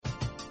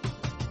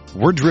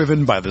We're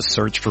driven by the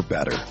search for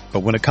better. But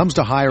when it comes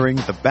to hiring,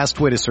 the best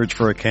way to search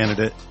for a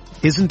candidate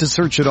isn't to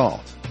search at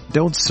all.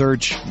 Don't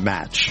search,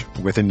 match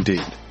with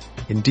Indeed.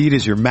 Indeed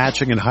is your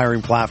matching and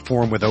hiring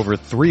platform with over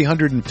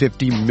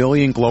 350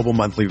 million global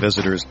monthly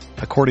visitors,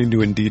 according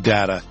to Indeed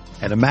data,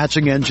 and a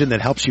matching engine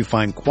that helps you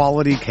find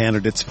quality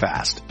candidates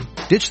fast.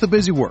 Ditch the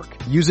busy work.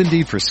 Use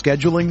Indeed for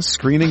scheduling,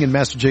 screening, and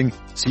messaging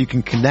so you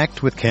can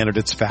connect with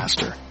candidates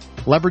faster.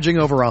 Leveraging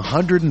over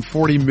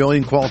 140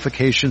 million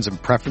qualifications and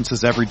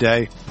preferences every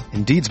day,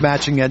 Indeed's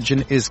matching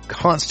engine is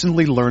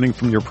constantly learning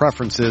from your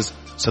preferences,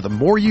 so the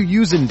more you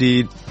use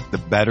Indeed, the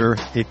better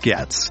it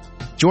gets.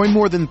 Join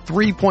more than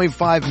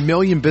 3.5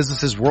 million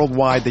businesses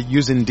worldwide that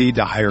use Indeed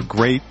to hire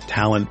great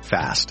talent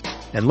fast.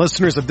 And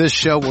listeners of this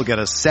show will get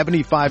a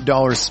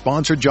 $75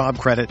 sponsored job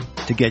credit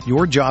to get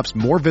your jobs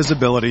more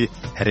visibility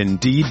at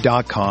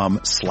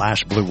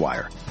Indeed.com/Blue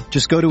Wire.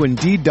 Just go to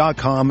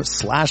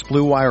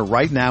Indeed.com/Blue Wire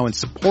right now and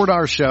support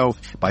our show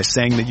by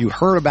saying that you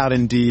heard about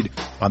Indeed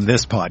on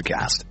this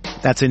podcast.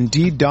 That's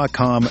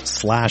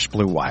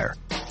Indeed.com/Blue Wire.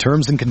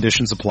 Terms and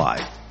conditions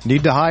apply.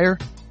 Need to hire?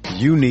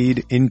 You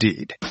need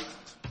Indeed.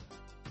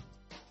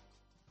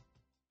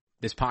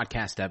 This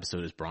podcast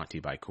episode is brought to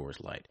you by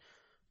Coors Light.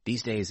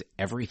 These days,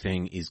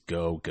 everything is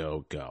go,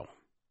 go, go.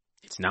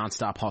 It's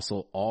nonstop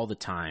hustle all the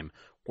time.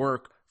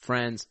 Work,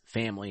 friends,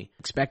 family,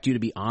 expect you to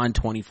be on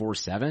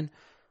 24/7.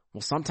 Well,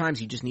 sometimes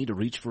you just need to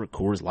reach for a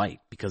Coors Light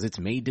because it's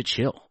made to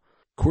chill.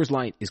 Coors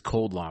Light is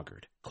cold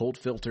lagered, cold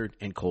filtered,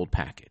 and cold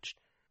packaged.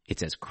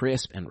 It's as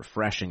crisp and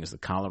refreshing as the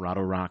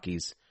Colorado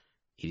Rockies.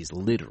 It is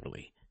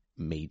literally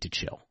made to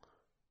chill.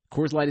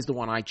 Coors Light is the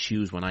one I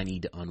choose when I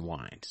need to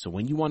unwind. So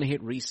when you want to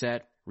hit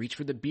reset, reach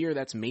for the beer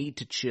that's made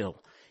to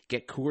chill.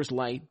 Get Coors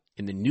Light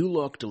in the new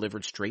look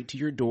delivered straight to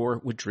your door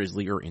with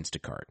Drizzly or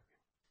Instacart.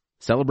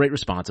 Celebrate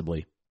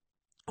responsibly.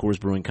 Coors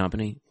Brewing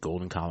Company,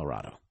 Golden,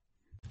 Colorado.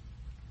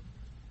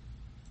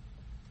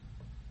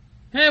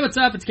 Hey, what's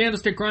up? It's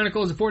Candlestick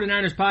Chronicles, a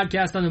 49ers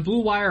podcast on the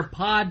Blue Wire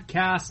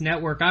Podcast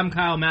Network. I'm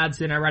Kyle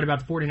Madsen. I write about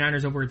the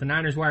 49ers over at the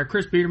Niners Wire.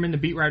 Chris Biederman, the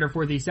beat writer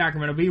for the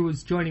Sacramento Bee,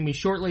 was joining me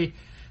shortly,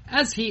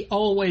 as he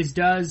always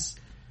does.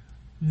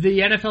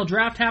 The NFL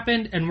draft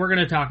happened, and we're going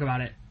to talk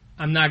about it.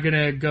 I'm not going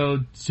to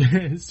go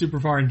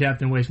super far in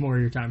depth and waste more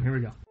of your time. Here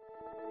we go.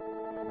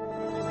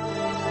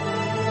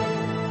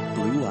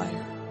 Blue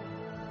Wire.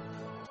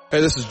 Hey,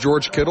 this is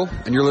George Kittle,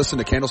 and you're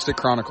listening to Candlestick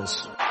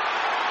Chronicles.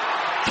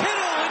 Kittle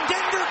in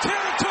Denver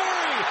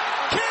territory.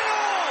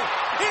 Kittle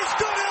is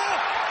gonna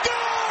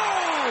go!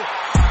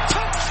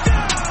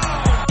 Touchdown!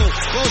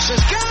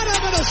 Bosa's got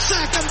him, and he'll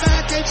sack him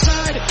back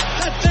inside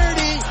the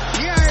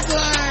 30-yard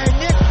line.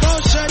 Nick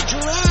Bosa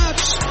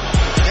drops.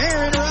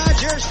 Aaron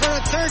Rodgers for a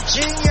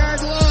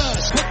 13-yard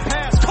loss. Quick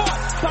pass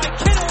caught by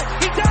Kittle.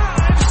 He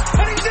dives,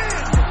 and he's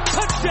in.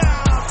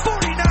 Touchdown,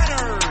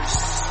 49ers!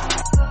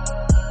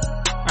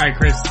 All right,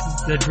 Chris,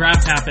 the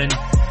draft happened.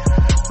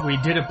 We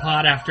did a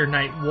pod after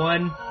night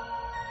one,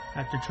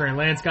 after Trey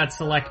Lance got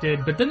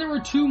selected, but then there were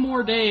 2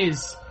 more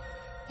days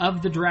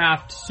of the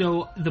draft.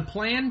 So the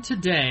plan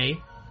today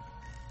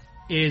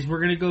is we're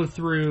going to go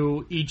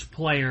through each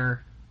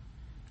player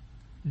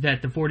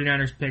that the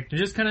 49ers picked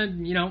and just kind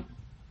of,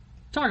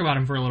 talk about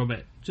him for a little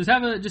bit. Just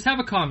have a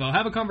convo,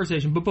 have a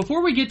conversation. But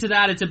before we get to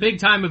that, it's a big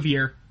time of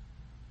year.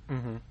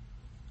 Mm-hmm.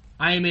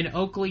 I am in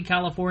Oakley,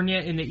 California,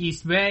 in the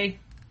East Bay.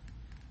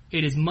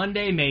 It is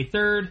Monday, May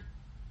 3rd,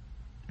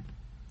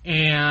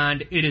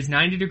 and it is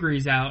 90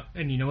 degrees out,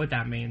 and you know what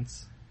that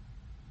means.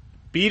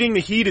 Beating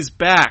the heat is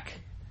back.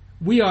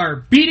 We are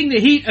beating the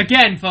heat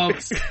again,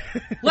 folks.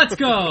 Let's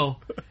go.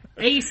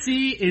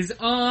 AC is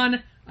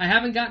on. I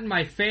haven't gotten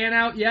my fan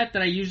out yet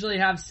that I usually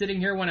have sitting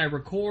here when I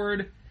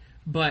record,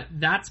 but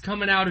that's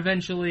coming out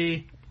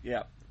eventually.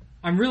 Yeah.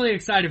 I'm really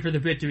excited for the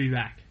bit to be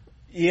back.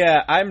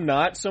 Yeah, I'm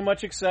not so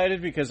much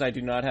excited because I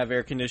do not have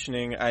air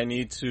conditioning. I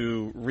need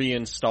to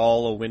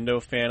reinstall a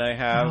window fan I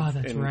have. Oh,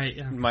 that's right.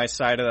 Yeah. My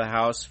side of the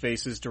house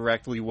faces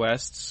directly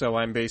west, so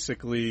I'm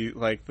basically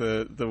like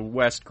the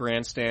west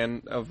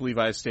grandstand of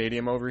Levi's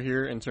Stadium over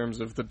here in terms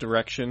of the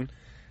direction.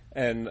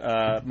 And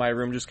my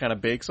room just kind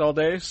of bakes all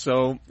day.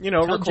 So,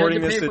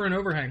 recording this... paper and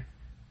overhang.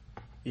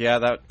 Yeah,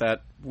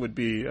 that would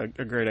be a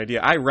great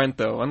idea. I rent,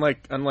 though.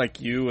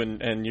 Unlike you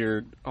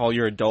and all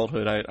your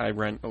adulthood, I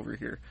rent over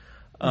here.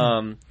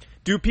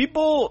 Do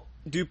people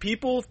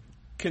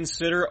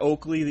consider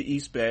Oakley the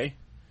East Bay?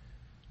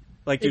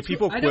 Like, do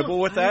people quibble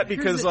with that?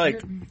 Because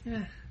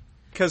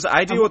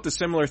I deal with the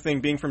similar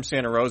thing being from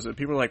Santa Rosa.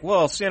 People are like,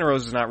 well, Santa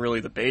Rosa is not really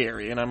the Bay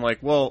Area. And I'm like,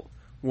 well,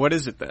 what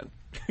is it then?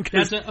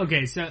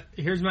 Okay, so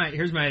here's my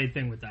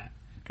thing with that.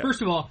 Okay.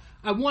 First of all,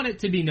 I want it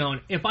to be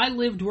known, if I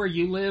lived where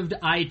you lived,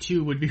 I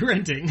too would be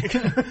renting.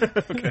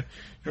 Okay,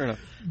 fair enough.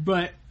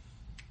 But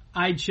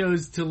I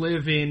chose to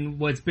live in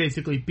what's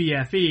basically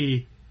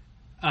BFE,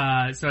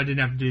 so I didn't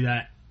have to do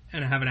that,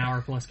 and I have an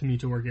hour plus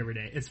commute to work every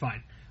day. It's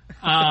fine.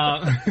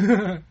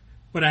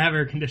 But I have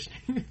air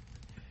conditioning.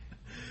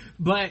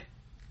 But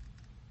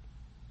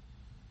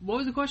what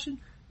was the question?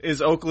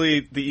 Is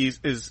Oakley the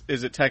East? Is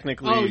it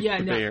technically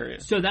the Bay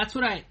Area? So that's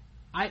what I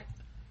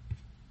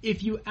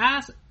if you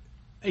ask,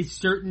 a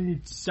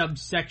certain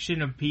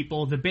subsection of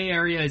people. The Bay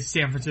Area is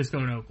San Francisco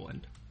and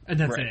Oakland, and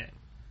that's Right. it.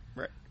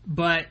 Right.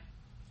 But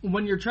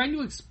when you're trying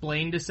to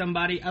explain to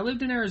somebody, I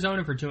lived in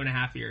Arizona for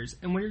 2.5 years,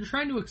 and when you're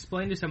trying to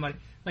explain to somebody,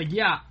 like,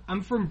 yeah,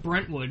 I'm from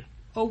Brentwood.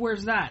 Oh,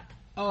 where's that?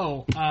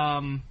 Oh,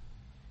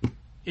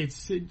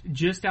 it's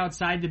just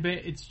outside the Bay.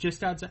 It's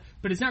just outside,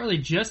 but it's not really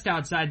just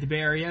outside the Bay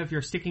Area if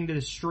you're sticking to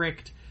the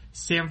strict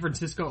San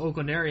Francisco,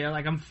 Oakland area.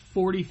 Like, I'm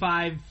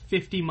 45,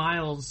 50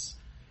 miles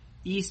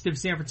east of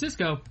San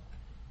Francisco.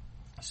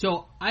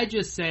 So I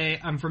just say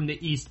I'm from the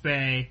East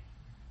Bay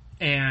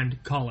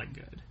and call it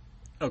good.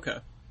 Okay.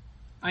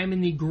 I'm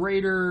in the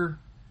greater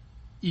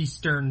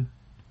eastern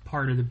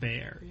part of the Bay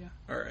Area.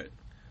 All right.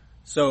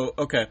 So,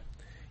 okay.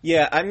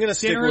 Yeah, I'm going to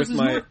stick Santa with Rosa's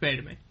my... North Bay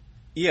to me.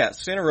 Yeah,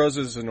 Santa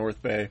Rosa is the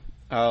North Bay.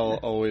 I'll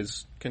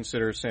always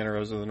consider Santa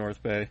Rosa the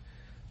North Bay.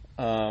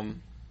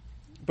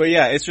 But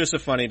yeah, it's just a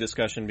funny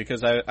discussion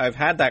because I've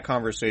had that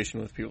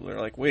conversation with people. They're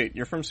like, wait,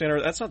 you're from Santa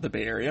Rosa? That's not the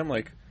Bay Area. I'm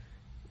like,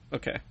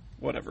 okay,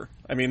 whatever.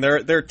 I mean,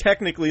 they're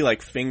technically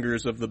like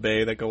fingers of the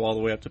Bay that go all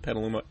the way up to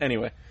Petaluma.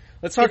 Anyway,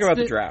 let's talk about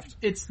the draft.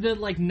 It's the,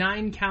 like,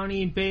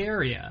 9-county Bay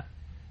Area.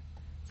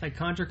 It's like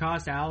Contra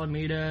Costa,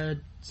 Alameda,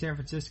 San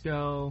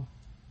Francisco.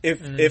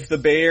 If the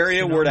Bay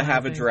Area were to Sonoma,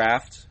 have I a think.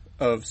 draft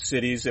of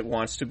cities it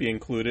wants to be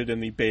included in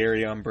the Bay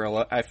Area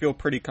umbrella, I feel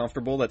pretty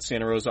comfortable that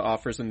Santa Rosa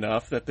offers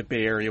enough that the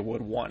Bay Area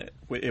would want it.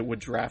 It would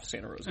draft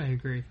Santa Rosa. I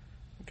agree.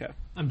 Okay.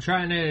 I'm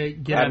trying to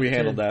get Glad up we to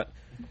handled that.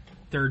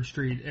 3rd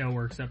Street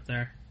Aleworks up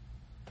there.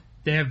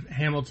 They have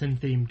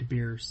Hamilton-themed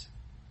beers,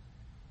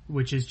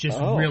 which is just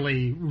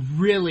really,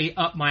 really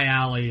up my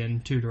alley in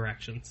 2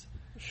 directions.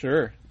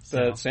 Sure.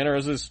 So. Santa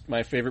Rosa's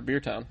my favorite beer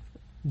town.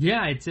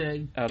 Yeah, it's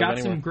got some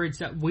anywhere. great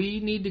stuff.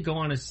 We need to go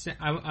on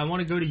I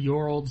want to go to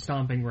your old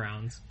stomping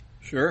grounds,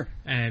 Sure.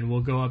 and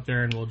we'll go up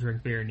there and we'll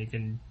drink beer, and you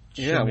can.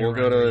 Show me we'll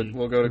go around to the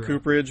we'll go to brew.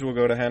 Cooperage, we'll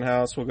go to Hen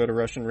House, we'll go to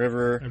Russian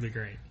River. That'd be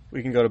great.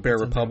 We can go to Bear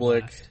Sounds like a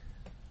Republic. blast.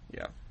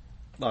 Yeah.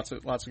 Lots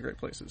of great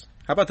places.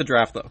 How about the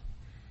draft though?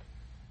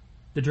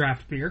 The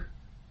draft beer.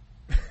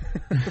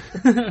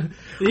 When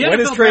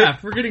is NFL Trey-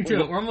 draft. We're getting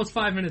to it. We're almost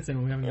 5 minutes in.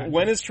 And we haven't gotten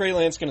When to it. is Trey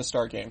Lance going to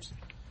start games?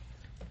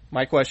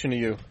 My question to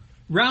you.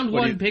 Round What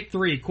do 1, you- pick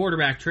 3,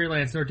 quarterback, Trey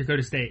Lance, North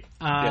Dakota State.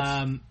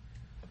 Yes.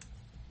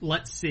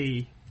 Let's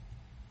see.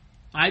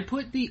 I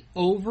put the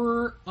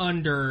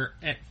over-under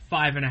at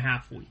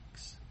 5.5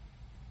 weeks.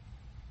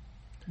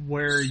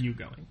 Where are you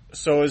going?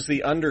 So is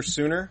the under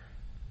sooner?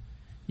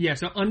 Yeah,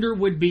 so under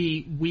would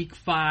be week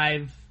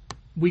 1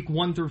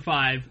 through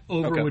 5.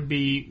 Over Okay. would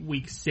be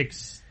week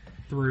 6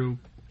 through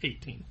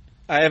 18.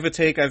 I have a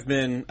take. I've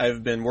been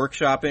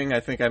workshopping.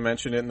 I think I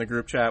mentioned it in the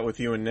group chat with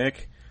you and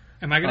Nick.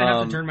 Am I going to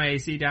have to turn my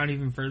AC down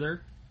even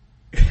further?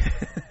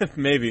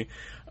 Maybe.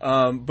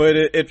 But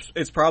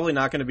it's probably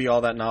not going to be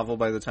all that novel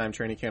by the time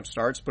training camp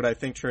starts, but I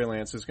think Trey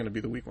Lance is going to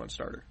be the week 1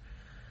 starter.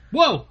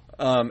 Whoa!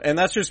 And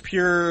that's just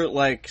pure,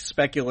 like,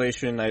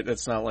 speculation.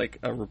 It's not like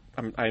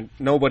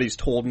nobody's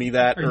told me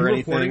that Are or you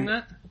anything. reporting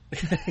that?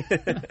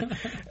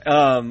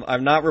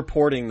 I'm not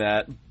reporting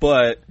that,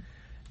 but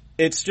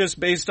it's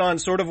just based on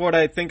sort of what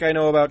I think I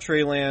know about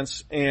Trey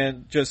Lance,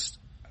 and just,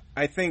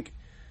 I think,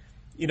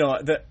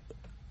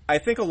 I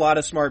think a lot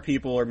of smart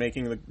people are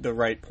making the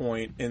right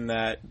point in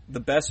that the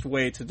best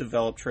way to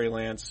develop Trey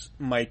Lance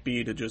might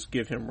be to just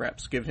give him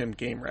reps, give him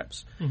game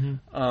reps.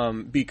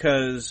 Mm-hmm.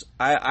 Because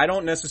I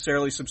don't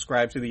necessarily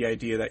subscribe to the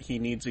idea that he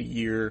needs a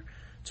year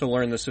to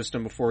learn the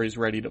system before he's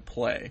ready to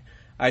play.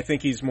 I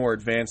think he's more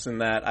advanced than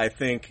that. I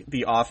think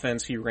the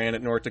offense he ran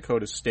at North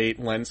Dakota State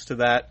lends to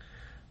that.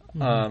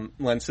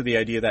 Lends to the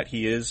idea that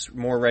he is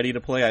more ready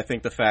to play. I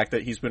think the fact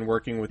that he's been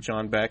working with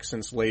John Beck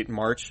since late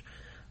March,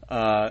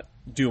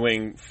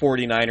 doing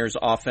 49ers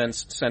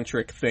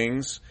offense-centric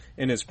things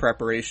in his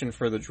preparation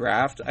for the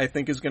draft, I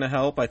think is going to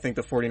help. I think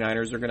the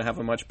 49ers are going to have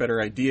a much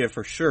better idea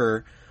for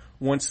sure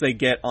once they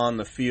get on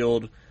the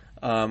field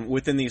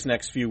within these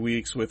next few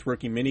weeks with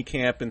rookie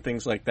minicamp and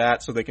things like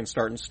that, so they can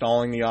start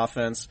installing the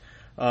offense.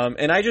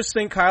 And I just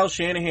think Kyle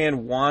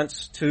Shanahan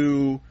wants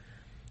to,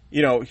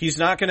 he's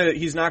not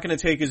gonna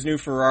take his new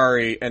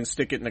Ferrari and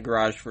stick it in the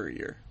garage for a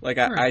year. Like,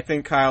 I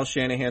think Kyle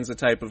Shanahan's the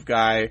type of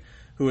guy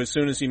who, as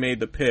soon as he made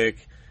the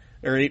pick,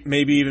 or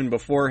maybe even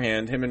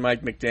beforehand, him and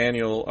Mike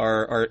McDaniel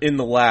are in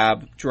the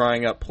lab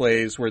drawing up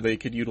plays where they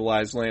could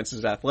utilize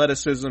Lance's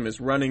athleticism,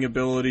 his running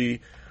ability,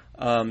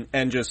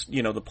 and just,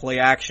 the play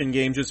action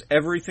game, just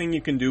everything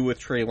you can do with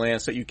Trey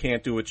Lance that you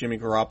can't do with Jimmy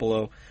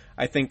Garoppolo.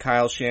 I think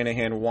Kyle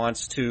Shanahan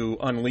wants to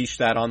unleash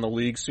that on the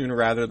league sooner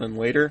rather than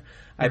later.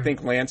 I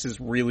think Lance is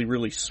really,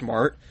 really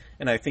smart,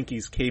 and I think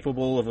he's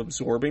capable of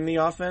absorbing the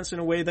offense in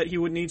a way that he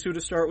would need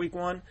to start week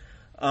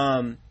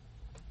 1.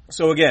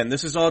 So again,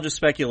 this is all just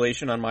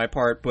speculation on my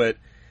part, but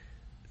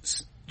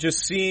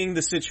just seeing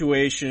the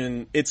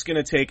situation, it's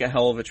going to take a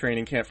hell of a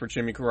training camp for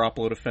Jimmy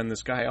Garoppolo to fend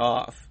this guy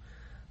off.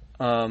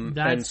 And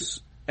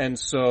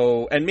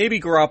maybe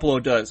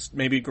Garoppolo does.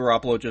 Maybe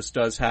Garoppolo just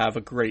does have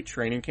a great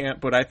training camp,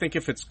 but I think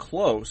if it's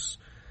close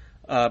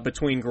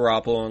between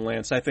Garoppolo and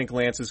Lance, I think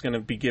Lance is going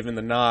to be given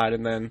the nod,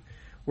 and then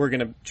we're going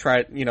to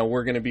try,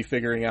 we're going to be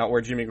figuring out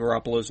where Jimmy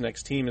Garoppolo's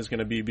next team is going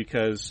to be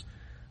because,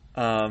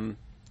 I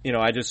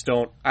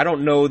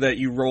don't know that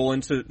you roll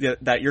into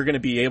that you're going to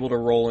be able to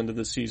roll into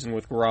the season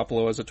with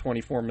Garoppolo as a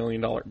 $24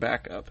 million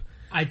backup.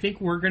 I think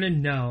we're going to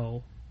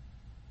know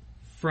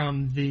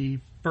from the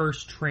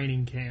first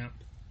training camp,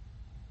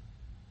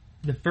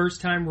 the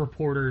first time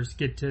reporters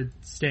get to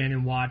stand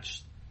and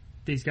watch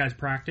these guys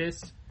practice,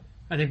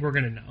 I think we're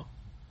going to know.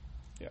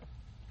 Yeah.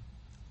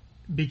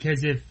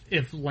 Because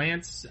if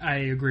Lance, I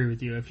agree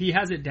with you, if he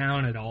has it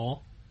down at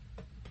all,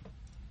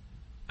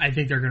 I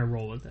think they're going to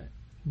roll with it.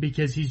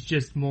 Because he's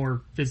just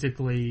more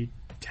physically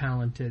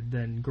talented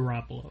than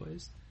Garoppolo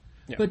is.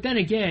 Yeah. But then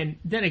again,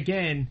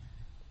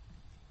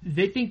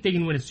 they think they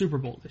can win a Super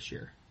Bowl this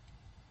year.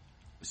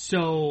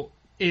 So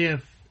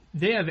if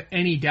they have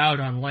any doubt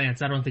on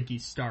Lance, I don't think he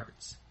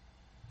starts.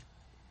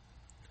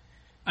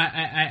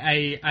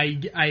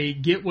 I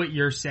get what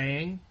you're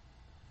saying,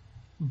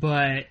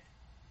 but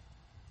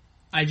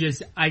I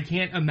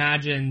can't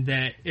imagine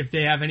that if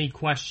they have any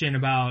question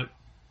about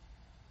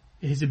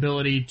his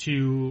ability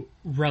to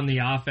run the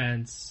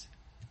offense,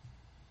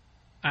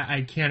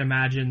 I can't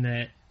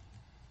imagine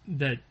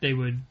that they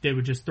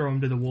would just throw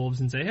him to the wolves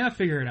and say,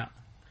 figure it out.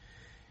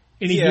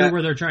 In a year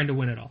where they're trying to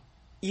win it all.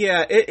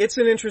 Yeah, it's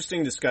an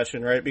interesting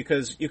discussion, right?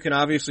 Because you can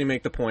obviously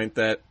make the point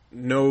that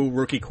no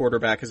rookie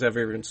quarterback has ever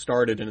even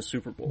started in a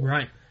Super Bowl.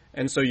 Right.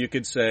 And so you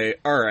could say,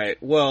 all right,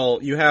 well,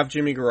 you have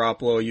Jimmy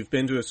Garoppolo, you've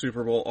been to a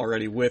Super Bowl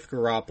already with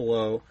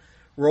Garoppolo,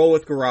 roll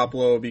with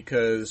Garoppolo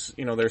because,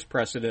 there's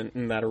precedent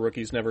in that a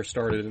rookie's never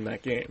started in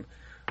that game.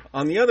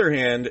 On the other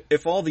hand,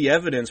 if all the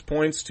evidence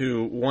points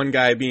to one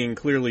guy being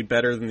clearly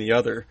better than the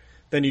other,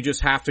 then you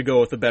just have to go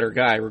with the better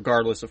guy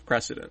regardless of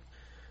precedent.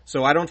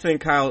 So I don't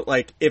think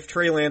if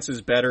Trey Lance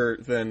is better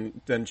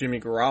than Jimmy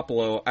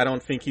Garoppolo, I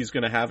don't think he's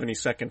going to have any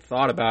second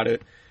thought about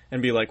it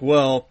and be like,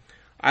 well,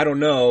 I don't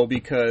know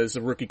because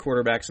a rookie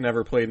quarterback's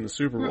never played in the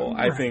Super Bowl.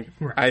 Right.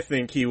 I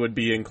think he would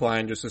be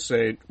inclined just to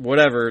say,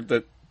 whatever,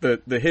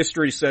 the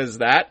history says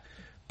that,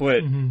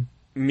 but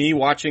me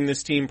watching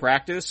this team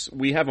practice,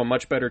 we have a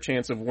much better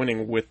chance of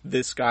winning with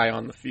this guy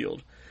on the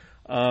field.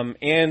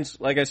 And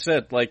like I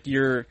said,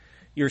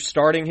 you're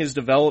starting his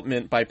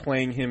development by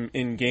playing him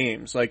in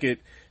games.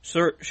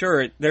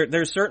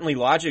 There's certainly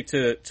logic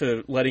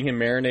to letting him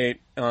marinate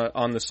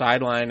on the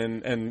sideline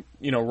and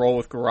roll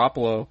with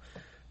Garoppolo,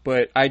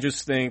 but I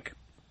just think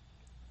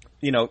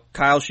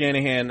Kyle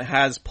Shanahan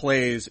has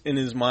plays in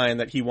his mind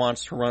that he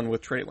wants to run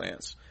with Trey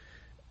Lance,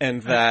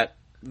 and that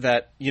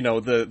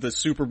the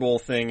Super Bowl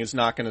thing is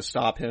not going to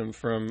stop him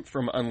from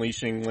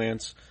unleashing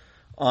Lance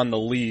on the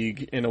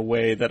league in a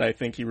way that I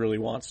think he really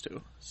wants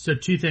to. So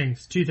two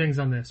things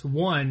on this.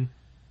 One,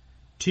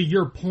 to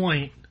your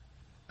point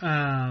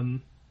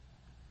on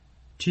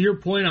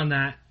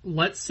that,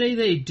 let's say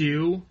they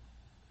do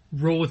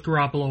roll with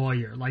Garoppolo all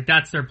year.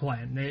 That's their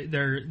plan.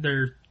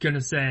 They're going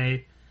to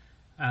say,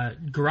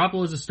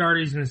 Garoppolo's a starter.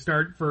 He's going to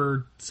start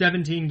for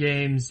 17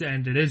 games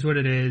and it is what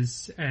it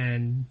is.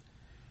 And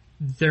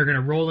they're going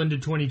to roll into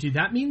 22.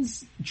 That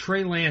means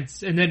Trey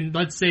Lance, and then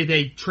let's say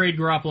they trade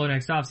Garoppolo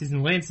next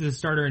offseason. Lance is a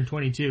starter in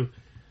 22.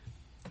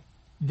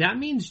 That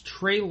means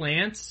Trey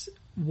Lance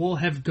will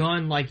have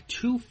gone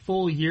 2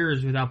 full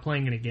years without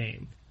playing in a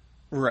game.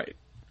 Right.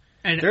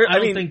 And I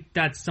don't think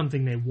that's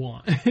something they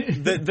want.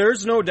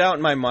 There's no doubt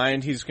in my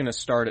mind he's going to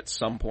start at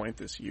some point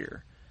this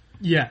year.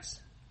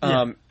 Yes.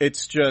 Yeah.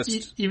 It's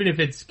just... Even if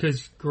it's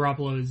because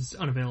Garoppolo is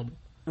unavailable.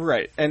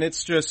 Right, and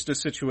it's just a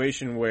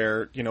situation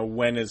where,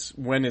 when is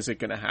it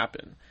going to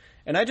happen?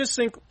 And I just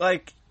think,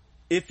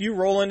 if you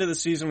roll into the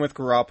season with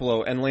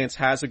Garoppolo and Lance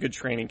has a good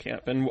training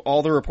camp, and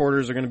all the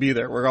reporters are going to be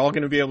there, we're all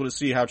going to be able to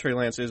see how Trey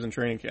Lance is in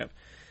training camp.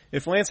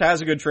 If Lance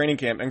has a good training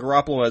camp and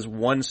Garoppolo has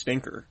one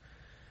stinker,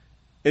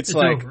 it's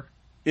over.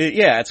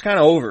 It's kind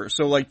of over.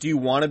 So, do you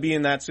want to be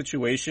in that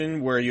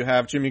situation where you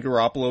have Jimmy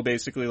Garoppolo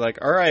basically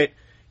all right,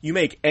 you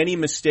make any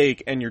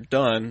mistake and you're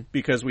done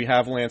because we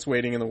have Lance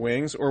waiting in the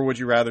wings? Or would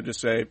you rather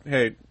just say,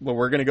 hey, well,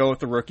 we're going to go with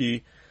the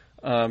rookie.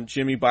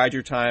 Jimmy, bide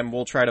your time.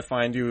 We'll try to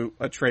find you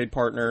a trade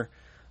partner.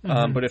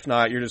 But if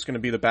not, you're just going to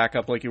be the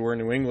backup like you were in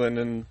New England.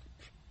 And,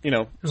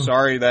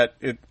 sorry that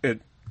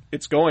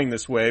it's going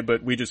this way,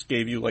 but we just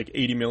gave you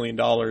 $80 million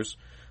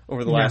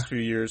over the last few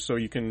years so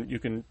you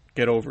can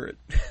get over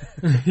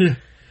it.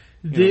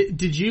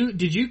 Did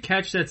you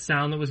catch that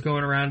sound that was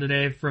going around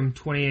today from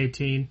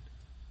 2018?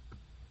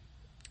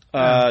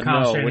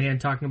 Kyle Shanahan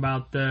talking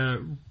about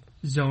the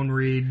zone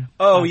read.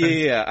 Oh, offense.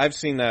 Yeah. I've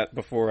seen that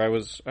before. I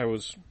was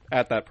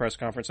at that press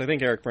conference. I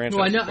think Eric Branch.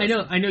 Well,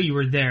 I know you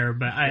were there,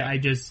 but I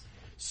just,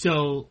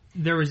 so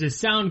there was this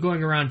sound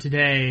going around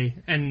today,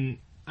 and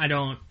I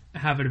don't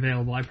have it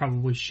available. I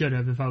probably should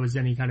have if I was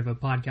any kind of a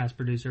podcast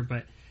producer,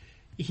 but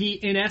he,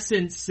 in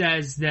essence,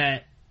 says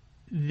that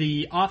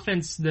the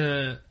offense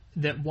that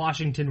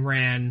Washington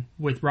ran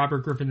with Robert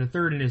Griffin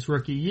III in his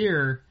rookie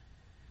year,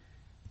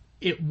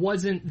 it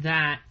wasn't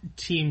that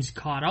teams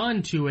caught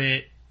on to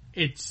it.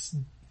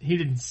 He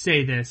didn't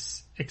say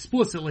this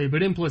explicitly,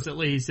 but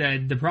implicitly he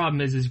said the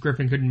problem is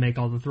Griffin couldn't make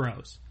all the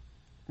throws.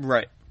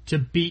 Right. to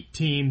beat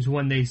teams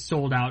when they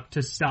sold out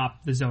to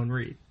stop the zone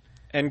read.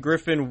 And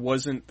Griffin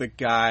wasn't the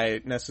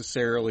guy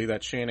necessarily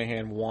that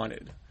Shanahan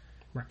wanted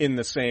in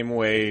the same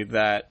way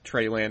that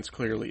Trey Lance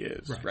clearly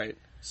is, right?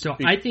 So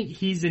I think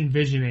he's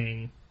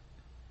envisioning,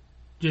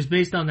 just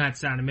based on that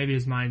sound, and maybe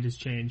his mind has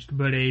changed,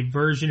 but a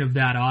version of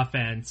that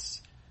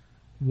offense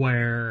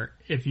where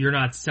if you're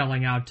not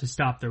selling out to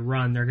stop the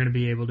run, they're going to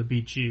be able to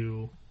beat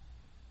you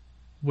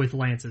with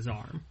Lance's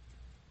arm.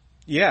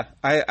 Yeah,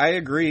 I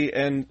agree.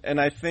 And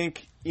I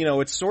think,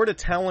 it's sort of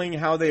telling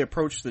how they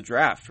approach the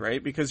draft,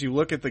 right? Because you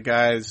look at the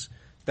guys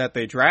that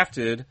they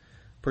drafted,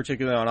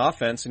 particularly on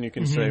offense, and you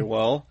can say,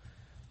 well,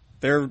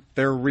 they're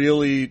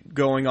really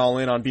going all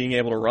in on being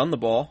able to run the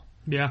ball.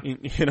 Yeah. They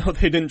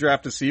didn't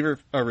draft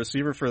a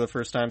receiver for the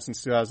first time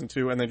since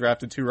 2002, and they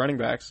drafted 2 running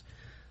backs.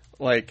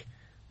 Like,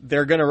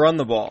 they're going to run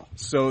the ball.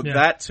 So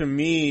that, to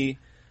me,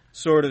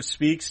 sort of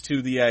speaks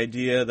to the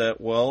idea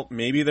that, well,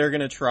 maybe they're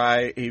going to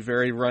try a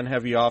very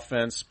run-heavy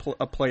offense,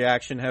 a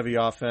play-action-heavy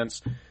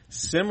offense,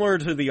 similar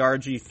to the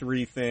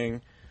RG3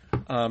 thing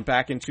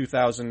back in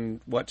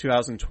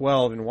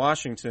 2012 in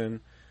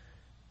Washington,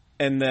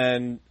 and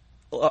then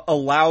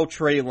allow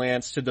Trey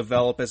Lance to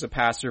develop as a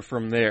passer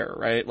from there,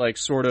 right? Like,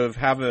 sort of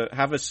have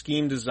a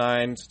scheme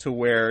designed to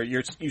where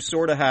you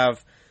sort of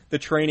have the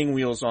training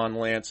wheels on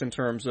Lance in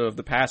terms of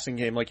the passing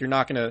game. Like, you're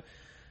not going to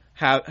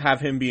have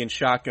him be in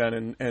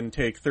shotgun and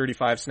take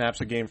 35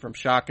 snaps a game from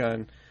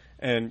shotgun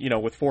and,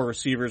 with 4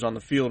 receivers on the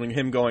field and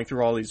him going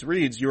through all these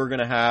reads. You're going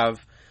to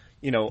have,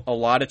 a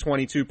lot of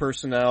 22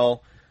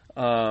 personnel,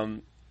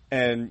 and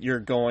you're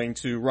going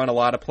to run a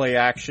lot of play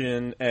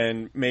action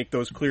and make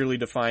those clearly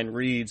defined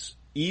reads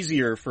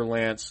easier for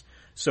Lance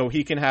so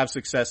he can have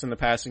success in the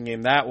passing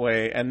game that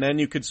way. And then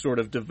you could sort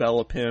of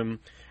develop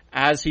him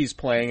as he's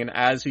playing and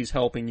as he's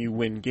helping you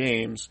win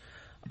games.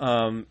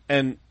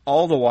 And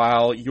all the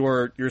while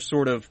you're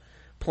sort of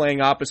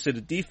playing opposite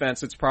a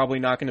defense. It's probably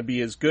not going to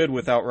be as good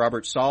without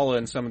Robert Saleh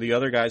and some of the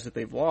other guys that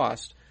they've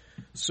lost.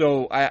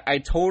 So I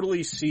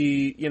totally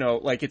see,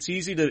 it's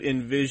easy to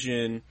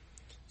envision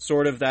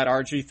sort of that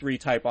RG3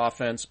 type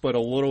offense, but a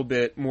little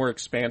bit more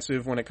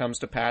expansive when it comes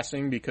to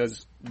passing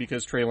because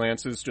Trey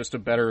Lance is just a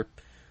better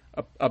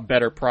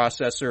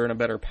processor and a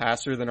better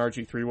passer than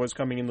RG3 was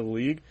coming into the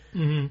league.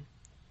 Mm-hmm.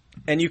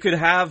 And you could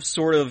have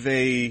sort of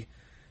a,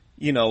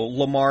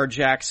 Lamar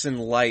Jackson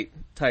light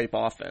type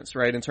offense,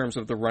 right? In terms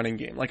of the running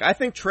game. Like, I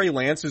think Trey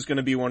Lance is going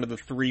to be one of the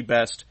 3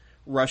 best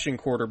rushing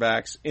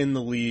quarterbacks in the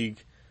league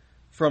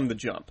from the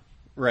jump,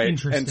 right?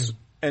 Interesting.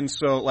 And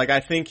so, I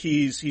think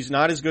he's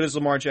not as good as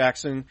Lamar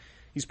Jackson.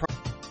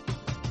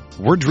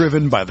 We're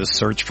driven by the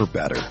search for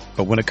better.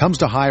 But when it comes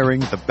to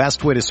hiring, the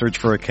best way to search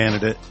for a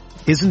candidate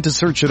isn't to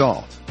search at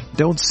all.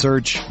 Don't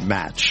search,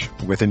 match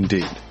with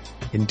Indeed.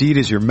 Indeed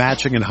is your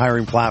matching and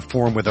hiring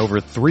platform with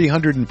over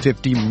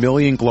 350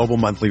 million global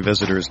monthly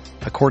visitors,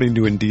 according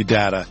to Indeed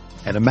data,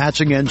 and a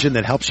matching engine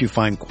that helps you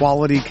find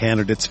quality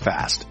candidates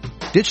fast.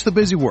 Ditch the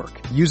busy work.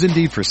 Use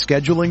Indeed for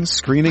scheduling,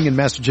 screening, and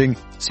messaging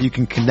so you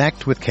can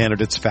connect with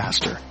candidates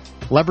faster.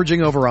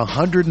 Leveraging over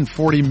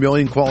 140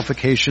 million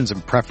qualifications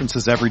and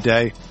preferences every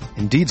day,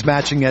 Indeed's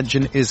matching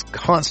engine is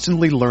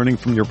constantly learning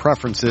from your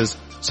preferences,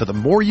 so the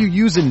more you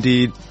use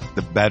Indeed,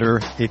 the better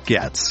it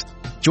gets.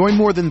 Join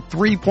more than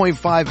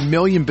 3.5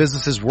 million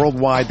businesses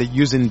worldwide that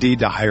use Indeed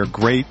to hire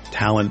great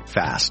talent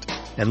fast.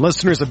 And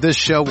listeners of this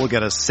show will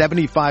get a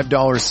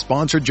 $75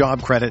 sponsored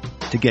job credit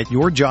to get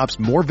your jobs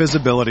more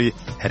visibility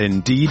at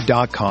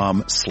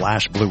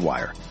Indeed.com/Blue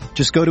Wire.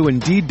 Just go to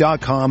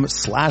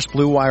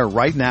Indeed.com/Blue Wire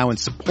right now and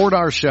support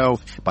our show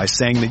by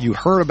saying that you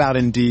heard about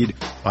Indeed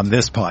on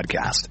this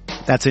podcast.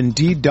 That's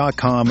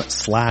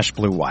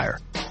Indeed.com/Blue Wire.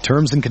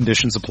 Terms and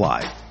conditions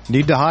apply.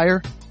 Need to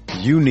hire?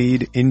 You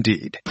need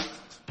Indeed.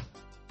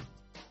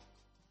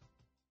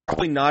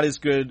 Probably not as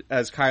good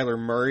as Kyler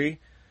Murray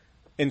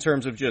in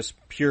terms of just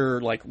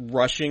pure,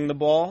 rushing the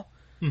ball.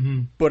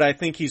 Mm-hmm. But I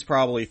think he's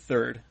probably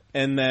 3rd.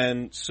 And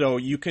then, so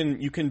you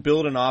can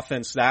build an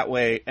offense that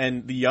way.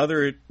 And the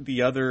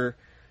other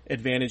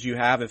advantage you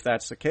have, if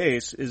that's the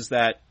case, is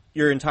that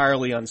you're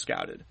entirely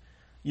unscouted.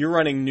 You're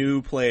running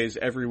new plays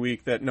every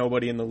week that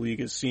nobody in the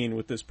league has seen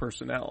with this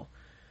personnel.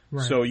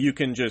 Right. So you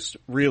can just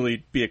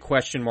really be a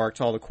question mark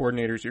to all the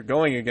coordinators you're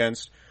going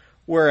against.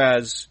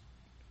 Whereas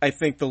I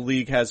think the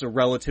league has a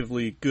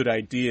relatively good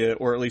idea,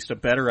 or at least a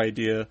better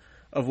idea,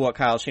 of what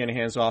Kyle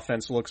Shanahan's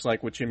offense looks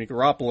like with Jimmy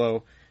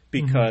Garoppolo,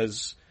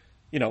 because,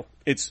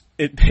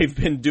 they've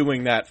been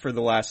doing that for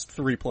the last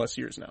 3+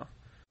 years now.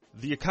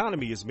 The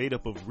economy is made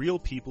up of real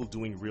people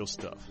doing real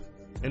stuff,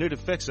 and it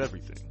affects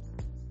everything.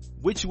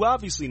 Which you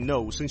obviously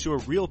know since you're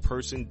a real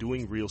person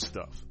doing real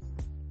stuff.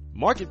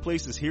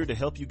 Marketplace is here to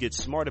help you get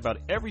smart about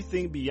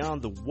everything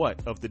beyond the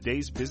what of the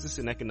day's business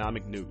and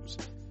economic news.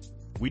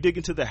 We dig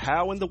into the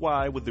how and the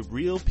why with the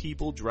real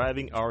people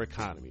driving our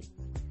economy.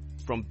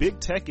 From big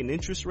tech and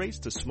interest rates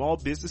to small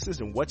businesses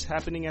and what's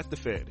happening at the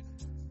Fed.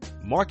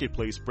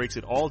 Marketplace breaks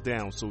it all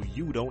down so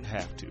you don't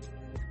have to.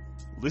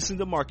 Listen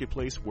to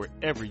Marketplace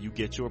wherever you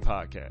get your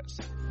podcasts.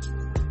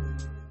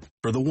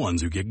 For the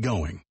ones who get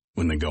going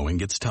when the going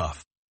gets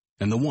tough,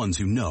 and the ones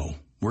who know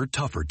we're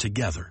tougher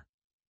together.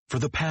 For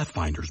the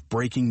Pathfinders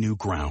breaking new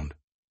ground,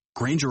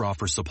 Grainger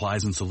offers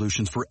supplies and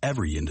solutions for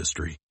every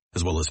industry,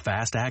 as well as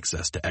fast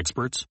access to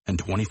experts and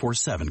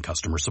 24/7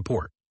 customer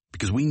support.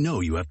 Because we know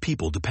you have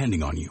people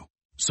depending on you,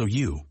 so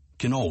you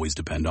can always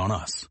depend on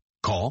us.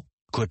 Call,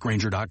 click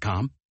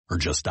Grainger.com, or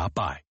just stop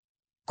by.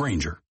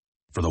 Grainger,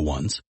 for the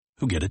ones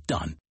who get it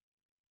done.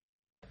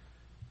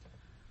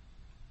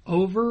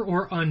 Over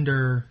or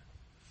under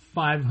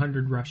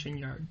 500 rushing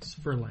yards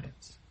for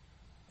Lance?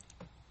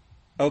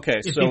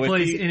 Okay, if so he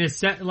plays in a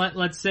set,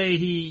 let's say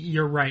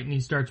you're right, and he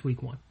starts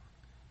week 1.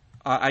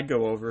 I'd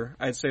go over.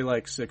 I'd say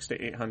like 600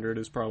 to 800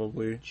 is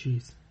probably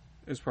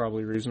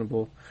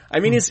reasonable.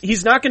 I mean,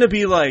 he's not going to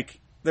be like,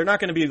 they're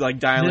not going to be like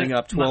dialing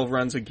up 12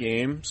 runs a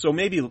game. So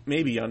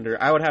maybe under.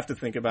 I would have to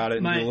think about it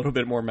and do a little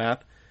bit more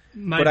math.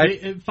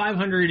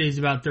 500 is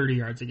about 30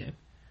 yards a game.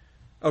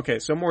 Okay,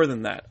 so more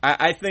than that.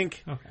 I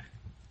think. Okay.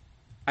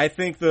 I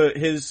think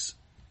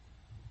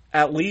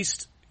at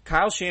least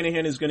Kyle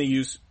Shanahan is going to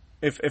use.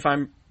 If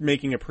I'm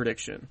making a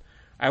prediction,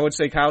 I would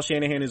say Kyle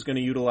Shanahan is going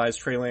to utilize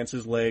Trey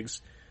Lance's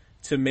legs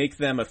to make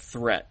them a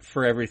threat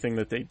for everything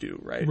that they do,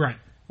 right? Right.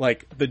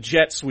 Like the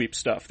jet sweep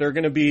stuff. They're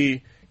going to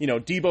be,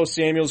 Deebo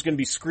Samuel's going to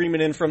be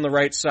screaming in from the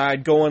right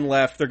side, going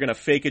left. They're going to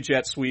fake a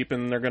jet sweep,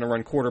 and they're going to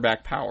run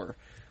quarterback power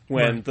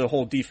when the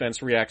whole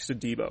defense reacts to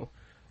Deebo,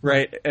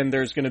 right? And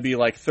there's going to be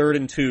like 3rd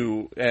and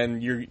 2,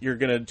 and you're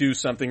going to do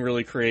something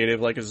really creative,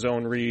 like a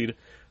zone read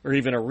or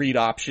even a read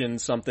option,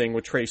 something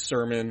with Trey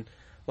Sermon.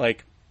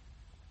 Like,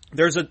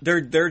 there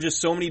are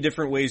just so many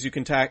different ways you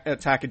can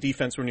attack a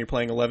defense when you're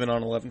playing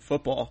 11-on-11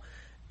 football.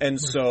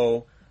 And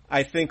so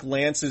I think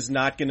Lance is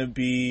not going to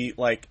be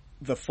like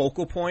the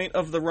focal point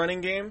of the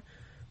running game,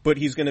 but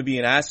he's going to be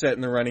an asset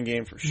in the running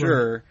game for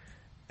sure. Right.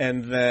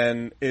 And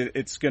then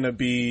it's going to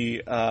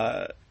be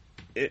a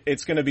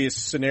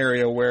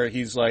scenario where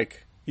he's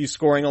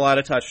scoring a lot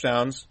of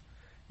touchdowns,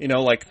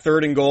 like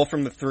 3rd and goal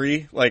from the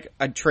 3. Like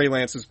Trey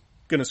Lance is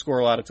going to score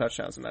a lot of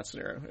touchdowns in that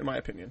scenario, in my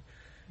opinion.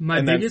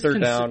 And then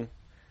 3rd down.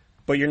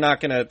 But they're not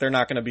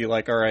going to be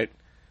like, all right,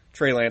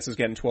 Trey Lance is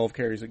getting 12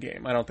 carries a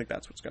game. I don't think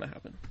that's what's going to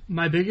happen.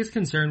 My biggest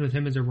concern with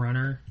him as a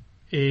runner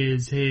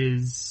is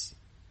his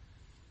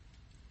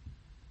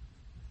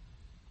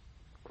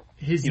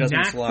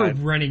knack for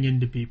running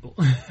into people.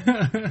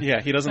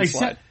 Yeah, he doesn't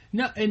slide.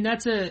 No, and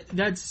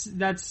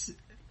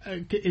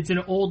it's an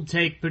old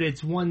take, but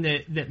it's one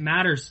that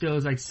matters still.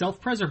 Is like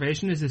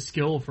self-preservation is a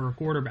skill for a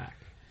quarterback.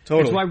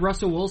 Totally. That's why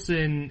Russell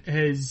Wilson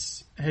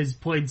has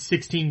played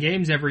 16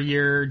 games every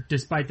year,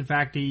 despite the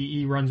fact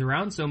he runs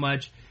around so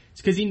much.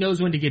 It's because he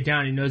knows when to get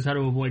down. He knows how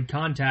to avoid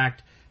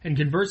contact. And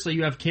conversely,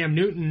 you have Cam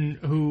Newton,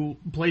 who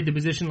played the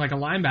position like a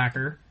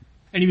linebacker,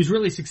 and he was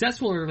really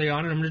successful early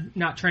on. And I'm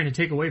not trying to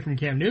take away from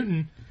Cam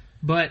Newton,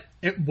 but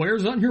it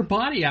wears on your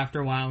body after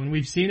a while, and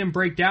we've seen him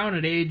break down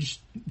at age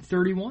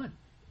 31.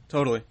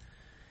 Totally.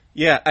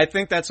 Yeah, I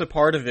think that's a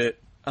part of it.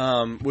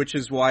 Which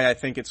is why I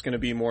think it's going to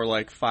be more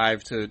like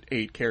 5 to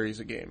 8 carries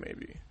a game,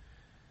 maybe.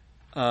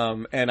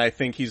 And I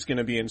think he's going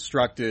to be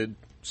instructed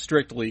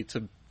strictly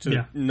to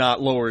not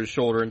lower his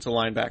shoulder into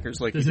linebackers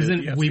like this he did.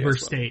 This isn't Weber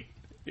State.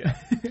 Yeah,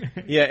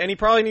 yeah, and he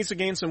probably needs to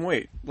gain some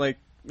weight. Like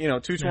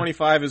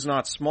 225 is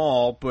not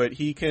small, but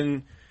he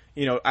can.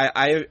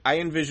 I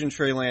envision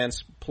Trey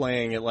Lance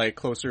playing at like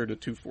closer to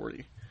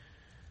 240,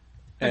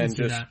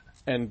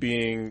 and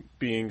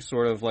being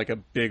sort of like a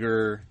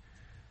bigger.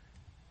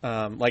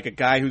 Like a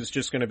guy who's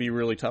just going to be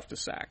really tough to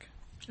sack.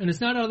 And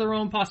it's not out of the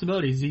realm of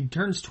possibilities. He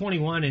turns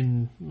 21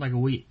 in like a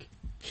week.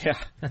 Yeah.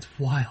 That's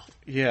wild.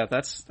 Yeah,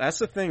 that's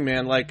the thing,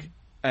 man. Like,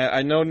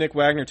 I know Nick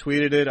Wagner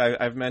tweeted it.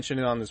 I've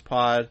mentioned it on this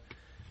pod.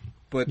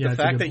 But the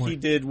fact that he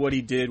did what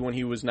he did when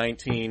he was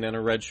 19 and a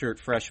redshirt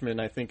freshman,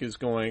 I think is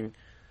going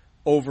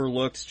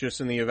overlooked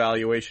just in the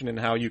evaluation and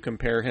how you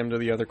compare him to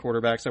the other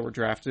quarterbacks that were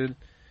drafted.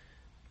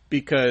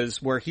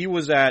 Because where he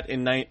was at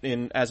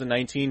as a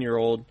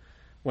 19-year-old,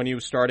 when he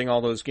was starting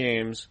all those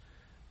games,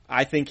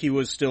 I think he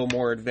was still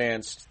more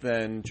advanced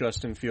than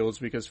Justin Fields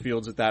because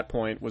Fields at that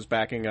point was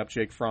backing up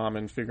Jake Fromm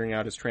and figuring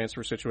out his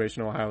transfer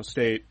situation at Ohio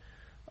State.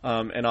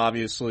 And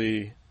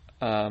obviously,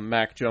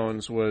 Mac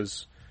Jones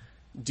was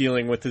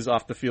dealing with his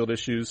off-the-field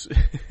issues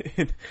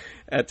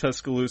at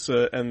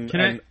Tuscaloosa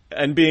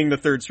and being the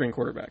third-string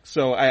quarterback.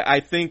 So I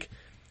think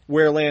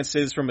where Lance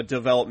is from a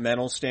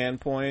developmental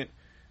standpoint,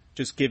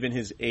 just given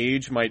his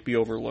age, might be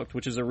overlooked,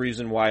 which is a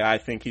reason why I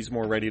think he's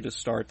more ready to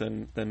start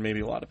than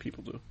maybe a lot of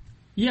people do.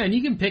 Yeah, and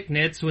you can pick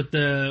nits with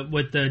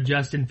the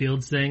Justin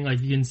Fields thing.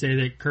 Like, you can say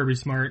that Kirby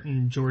Smart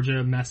and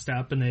Georgia messed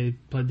up and they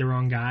played the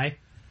wrong guy.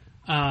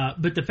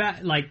 But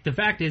the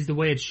fact is, the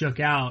way it shook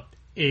out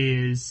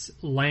is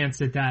Lance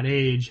at that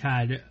age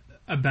had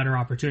a better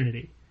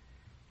opportunity.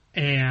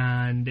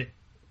 And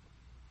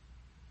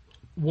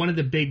one of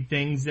the big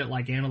things that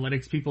like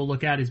analytics people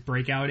look at is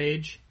breakout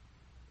age.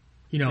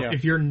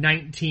 If you're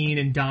 19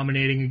 and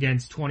dominating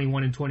against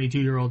 21 and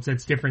 22-year-olds,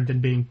 that's different than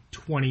being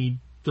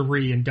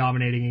 23 and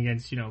dominating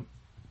against,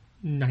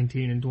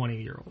 19 and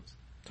 20-year-olds.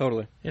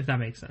 Totally. If that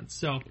makes sense.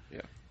 So,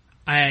 yeah.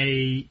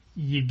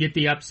 you get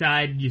the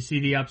upside, you see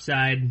the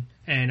upside,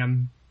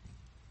 and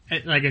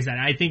like I said,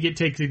 I think it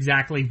takes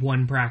exactly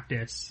one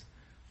practice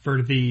for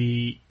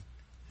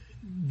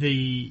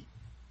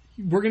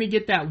we're going to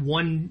get that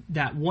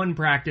one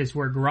practice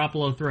where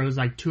Garoppolo throws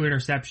like 2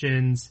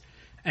 interceptions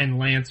and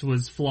Lance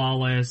was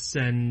flawless,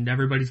 and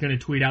everybody's going to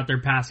tweet out their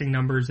passing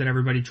numbers that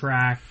everybody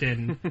tracked,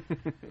 and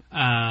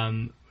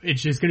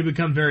it's just going to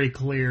become very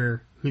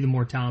clear who the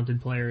more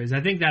talented player is.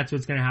 I think that's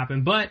what's going to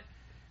happen, but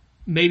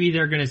maybe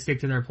they're going to stick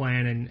to their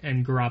plan,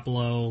 and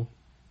Garoppolo,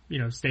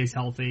 stays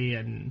healthy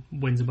and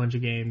wins a bunch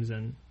of games.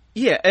 And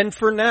yeah, and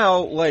for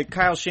now, like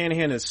Kyle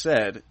Shanahan has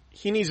said,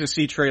 he needs to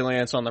see Trey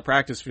Lance on the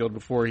practice field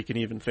before he can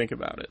even think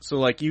about it. So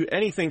like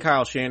anything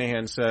Kyle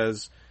Shanahan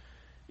says,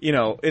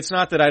 it's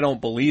not that I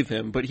don't believe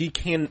him, but he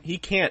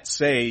can't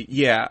say,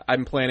 yeah,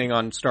 I'm planning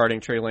on starting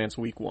Trey Lance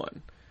week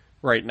 1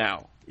 right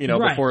now,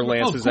 right. Before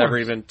Lance has ever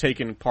even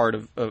taken part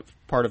of a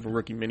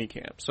rookie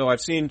minicamp. So I've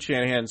seen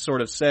Shanahan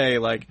sort of say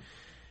like,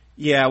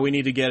 yeah, we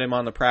need to get him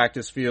on the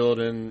practice field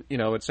and,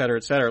 et cetera,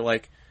 et cetera.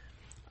 Like,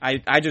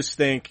 I just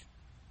think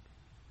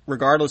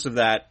regardless of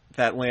that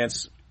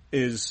Lance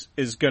is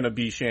going to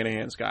be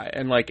Shanahan's guy.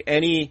 And like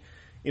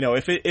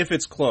if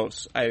it's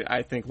close,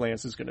 I think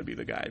Lance is going to be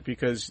the guy,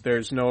 because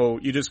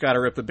you just got to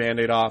rip the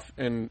Band-Aid off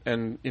and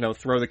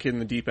throw the kid in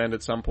the deep end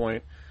at some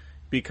point,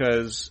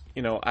 because,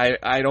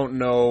 I don't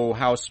know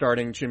how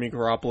starting Jimmy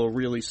Garoppolo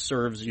really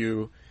serves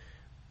you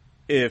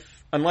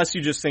unless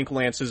you just think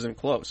Lance isn't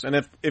close.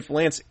 And if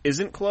Lance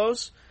isn't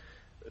close,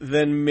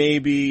 then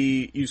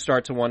maybe you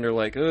start to wonder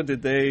like, oh,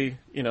 did they,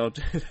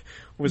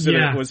 was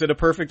it a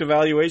perfect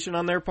evaluation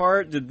on their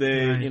part? Did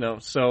they,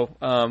 right. So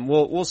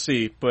we'll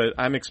see, but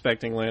I'm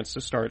expecting Lance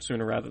to start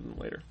sooner rather than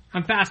later.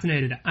 I'm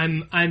fascinated.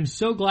 I'm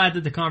so glad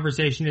that the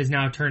conversation is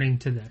now turning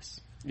to this.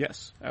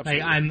 Yes,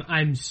 absolutely. Like,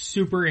 I'm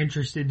super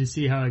interested to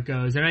see how it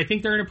goes, and I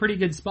think they're in a pretty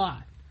good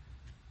spot.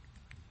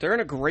 They're in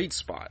a great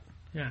spot.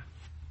 Yeah.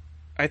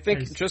 I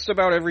think just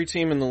about every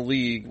team in the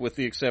league, with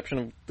the exception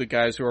of the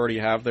guys who already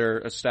have their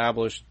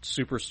established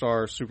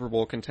superstar, Super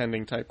Bowl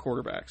contending type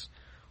quarterbacks,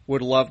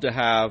 would love to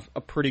have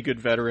a pretty good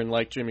veteran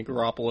like Jimmy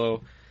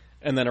Garoppolo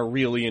and then a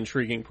really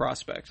intriguing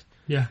prospect.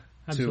 Yeah,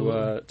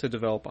 absolutely. To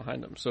develop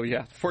behind them. So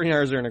yeah, the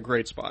 49ers are in a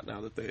great spot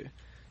now that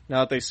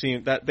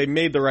they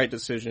made the right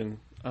decision,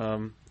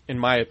 in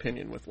my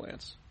opinion, with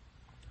Lance.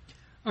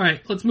 All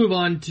right, let's move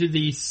on to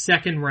the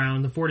second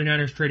round. The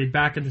 49ers traded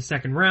back in the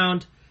second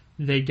round.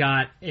 They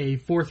got a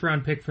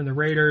 4th-round pick from the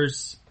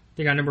Raiders.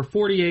 They got number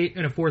 48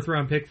 and a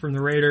 4th-round pick from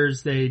the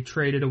Raiders. They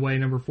traded away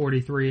number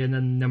 43 and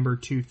then number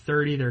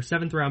 230, their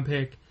 7th-round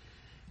pick.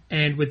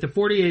 And with the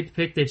 48th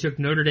pick, they took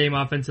Notre Dame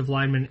offensive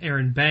lineman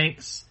Aaron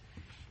Banks.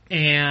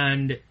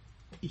 And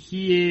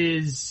he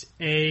is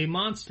a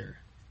monster.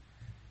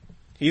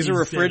 He's a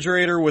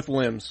refrigerator with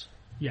limbs.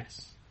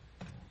 Yes.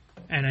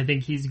 And I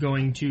think he's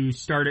going to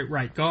start at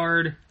right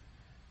guard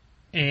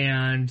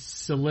and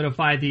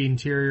solidify the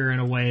interior in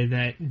a way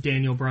that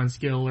Daniel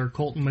Brunskill or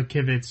Colton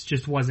McKivitz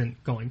just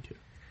wasn't going to.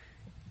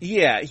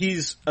 Yeah,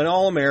 he's an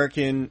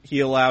All-American.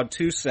 He allowed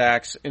 2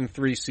 sacks in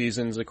 3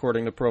 seasons,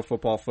 according to Pro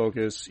Football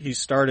Focus. He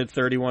started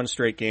 31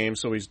 straight games,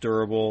 so he's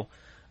durable.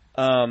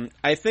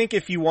 I think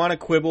if you want to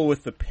quibble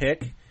with the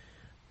pick,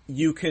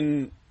 you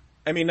can.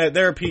 I mean,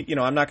 there are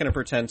I'm not going to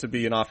pretend to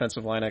be an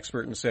offensive line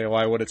expert and say,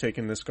 I would have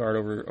taken this guard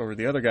over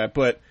the other guy.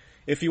 But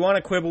if you want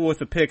to quibble with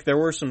the pick, there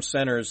were some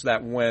centers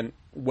that went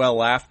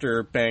well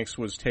after Banks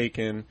was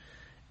taken,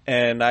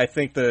 and I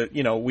think that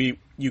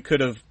you could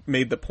have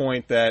made the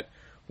point that,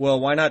 well,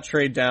 why not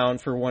trade down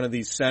for one of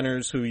these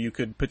centers who you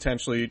could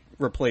potentially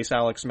replace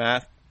Alex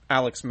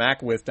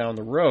Mack with down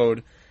the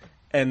road,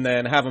 and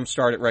then have him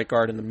start at right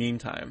guard in the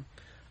meantime.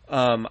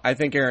 I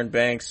think Aaron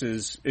Banks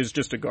is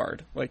just a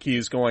guard. Like,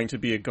 he's going to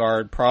be a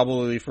guard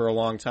probably for a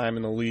long time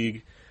in the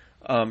league.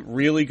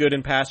 Really good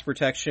in pass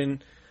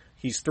protection.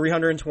 He's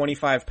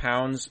 325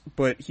 pounds,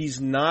 but he's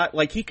not,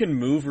 like, he can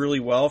move really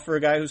well for a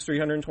guy who's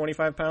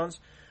 325 pounds,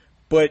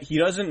 but he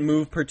doesn't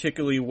move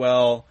particularly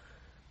well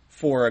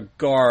for a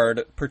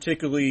guard,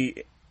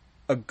 particularly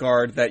a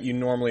guard that you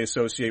normally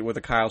associate with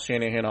a Kyle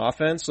Shanahan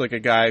offense, like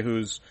a guy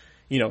who's,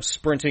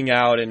 sprinting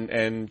out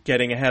and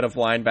getting ahead of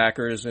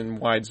linebackers in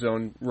wide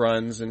zone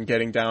runs and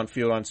getting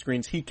downfield on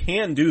screens. He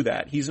can do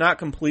that. He's not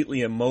completely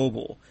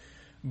immobile.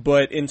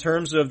 But in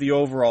terms of the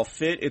overall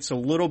fit, it's a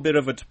little bit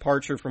of a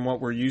departure from what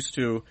we're used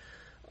to.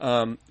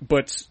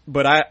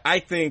 But I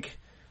think,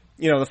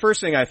 the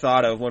first thing I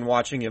thought of when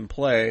watching him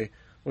play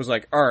was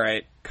like, all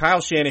right,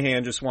 Kyle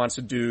Shanahan just wants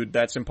a dude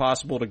that's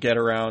impossible to get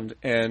around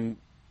and,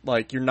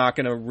 like, you're not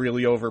going to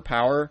really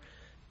overpower.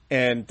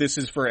 And this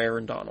is for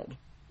Aaron Donald,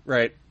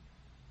 right?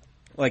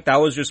 Like, that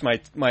was just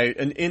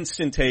an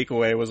instant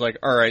takeaway was like,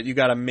 all right, you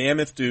got a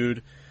mammoth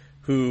dude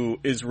who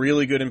is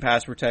really good in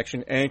pass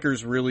protection,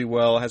 anchors really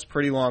well, has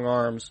pretty long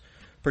arms,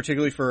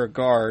 particularly for a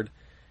guard.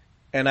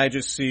 And I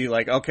just see,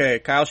 like, okay,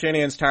 Kyle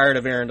Shanahan's tired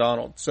of Aaron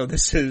Donald. So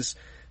this is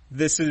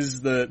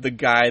the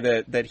guy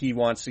that he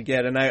wants to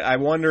get. And I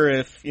wonder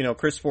if,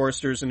 Chris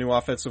Forrester's a new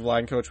offensive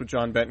line coach with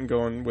John Benton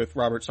going with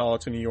Robert Saleh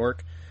to New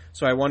York.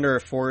 So I wonder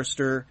if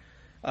Forrester,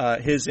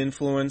 his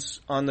influence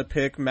on the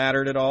pick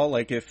mattered at all.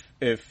 Like,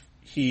 if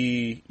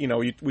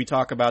we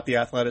talk about the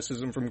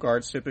athleticism from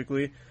guards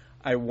typically.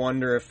 I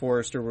wonder if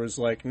Forrester was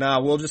like,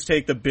 nah, we'll just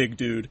take the big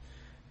dude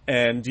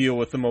and deal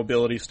with the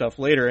mobility stuff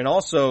later. And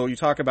also, you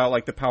talk about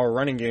like the power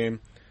running game.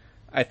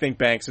 I think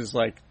Banks is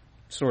like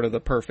sort of the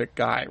perfect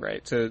guy,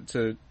 right?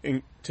 To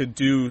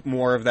do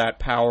more of that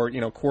power,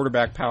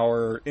 quarterback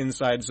power,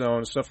 inside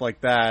zone, stuff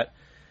like that.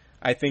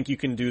 I think you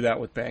can do that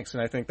with Banks,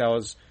 and I think that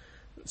was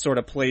sort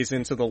of plays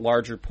into the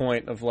larger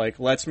point of like,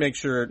 let's make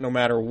sure no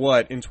matter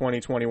what in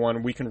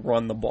 2021 we can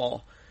run the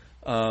ball.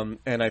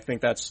 And I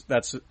think that's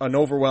an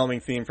overwhelming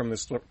theme from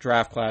this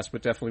draft class,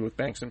 but definitely with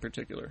Banks in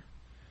particular.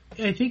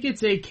 I think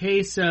it's a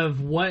case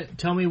of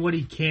tell me what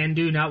he can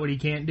do, not what he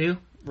can't do.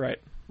 Right.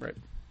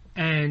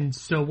 And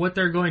so what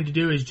they're going to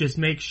do is just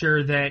make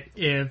sure that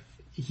if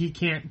he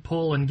can't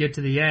pull and get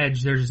to the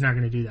edge, they're just not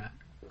going to do that.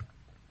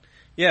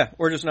 Yeah,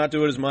 or just not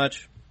do it as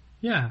much.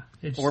 Yeah.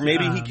 Or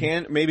maybe he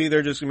can. Maybe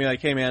they're just going to be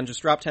like, hey, man,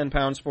 just drop 10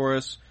 pounds for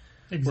us.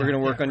 Exactly. We're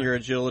going to work on your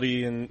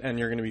agility, and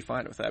you're going to be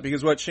fine with that.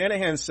 Because what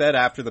Shanahan said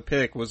after the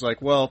pick was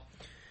like, well,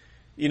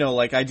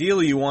 like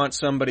ideally you want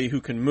somebody who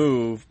can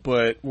move,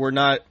 but we're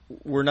not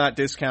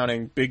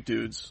discounting big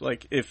dudes.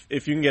 Like if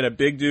you can get a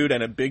big dude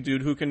and a big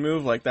dude who can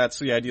move, like that's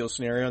the ideal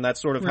scenario, and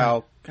that's sort of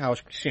how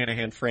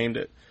Shanahan framed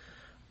it.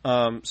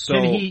 So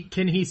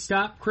can he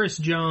stop Chris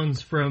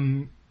Jones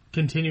from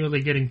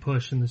continually getting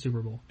pushed in the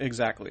Super Bowl?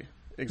 Exactly.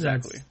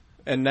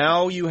 And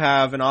now you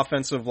have an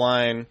offensive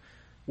line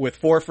with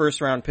 4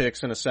 first-round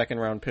picks and a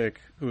second-round pick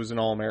who's an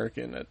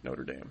All-American at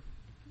Notre Dame.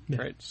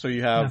 Yeah. Right? So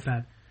you have not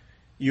bad.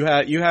 You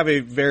have a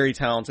very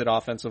talented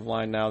offensive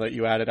line now that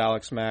you added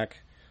Alex Mack,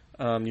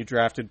 you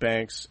drafted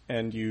Banks,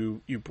 and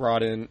you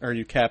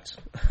kept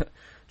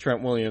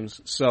Trent Williams.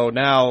 So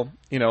now,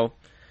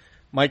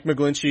 Mike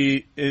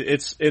McGlinchey,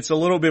 it's a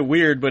little bit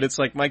weird, but it's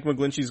like Mike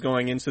McGlinchey's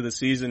going into the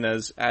season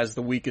as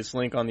the weakest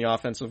link on the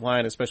offensive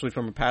line, especially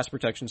from a pass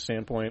protection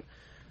standpoint.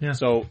 Yeah.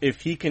 So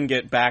if he can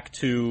get back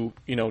to,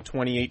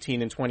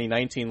 2018 and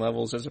 2019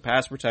 levels as a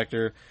pass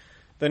protector,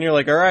 then you're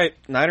like, all right,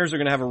 Niners are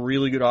going to have a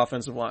really good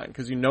offensive line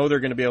because they're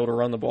going to be able to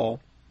run the ball.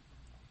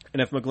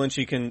 And if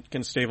McGlinchey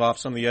can stave off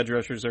some of the edge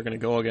rushers they're going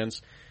to go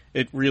against,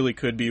 it really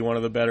could be one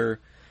of the better,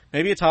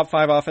 maybe a top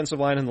 5 offensive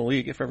line in the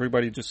league if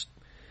everybody just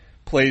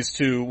plays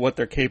to what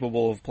they're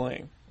capable of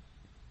playing.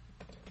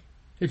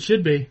 It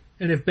should be.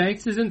 And if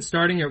Banks isn't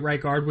starting at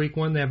right guard week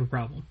 1, they have a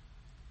problem.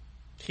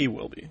 He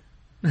will be.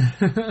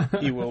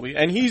 He will be.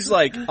 And he's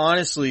like,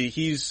 honestly,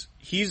 he's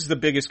the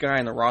biggest guy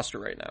in the roster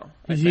right now.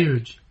 He's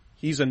huge.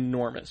 He's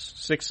enormous.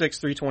 6'6",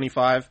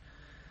 325.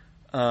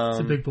 He's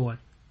a big boy.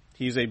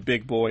 He's a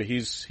big boy.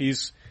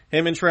 He's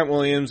him and Trent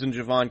Williams and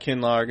Javon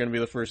Kinlaw are going to be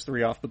the first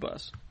 3 off the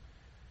bus.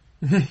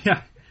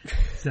 Yeah,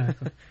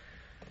 exactly.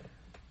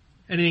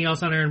 Anything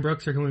else on Aaron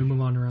Brooks, or can we move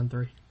on to round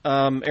 3?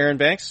 Aaron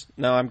Banks?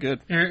 No, I'm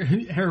good.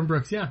 Aaron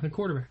Brooks, yeah, the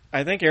quarterback.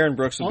 I think Aaron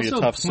Brooks would also be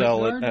a tough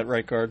sell at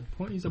right guard.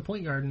 He's a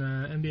point guard in the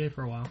NBA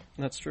for a while.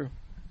 That's true.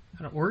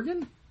 Out of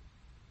Oregon?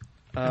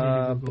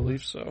 I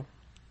believe so.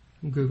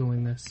 I'm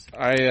Googling this.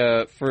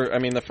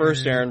 The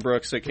first Aaron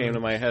Brooks that came to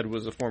my head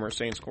was a former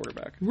Saints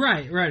quarterback.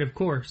 Right, of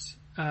course.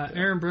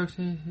 Aaron Brooks.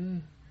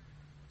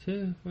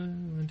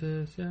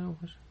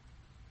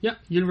 Yeah,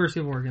 University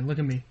of Oregon. Look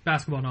at me.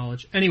 Basketball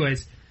knowledge.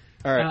 Anyways.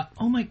 All right.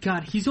 Oh my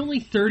God, he's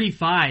only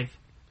 35.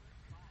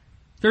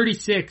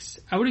 36.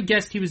 I would have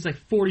guessed he was like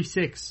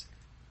 46.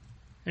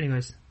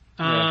 Anyways.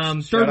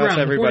 Third shout out round. To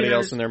everybody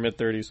else in their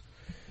mid-30s.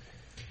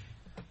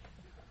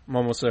 I'm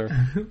almost there.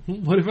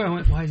 What if I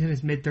went, why is he in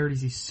his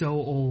mid-30s? He's so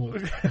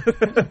old.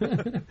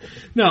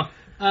 No.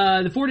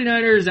 The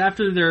 49ers,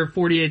 after their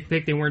 48th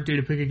pick, they weren't due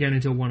to pick again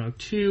until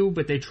 102,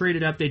 but they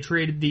traded up. They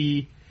traded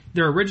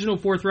their original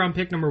 4th round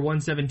pick, number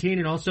 117,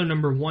 and also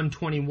number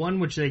 121,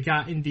 which they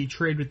got in the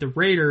trade with the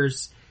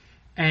Raiders.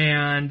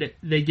 And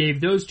they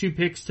gave those 2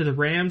 picks to the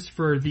Rams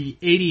for the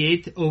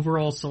 88th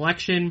overall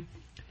selection.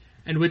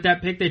 And with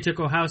that pick, they took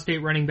Ohio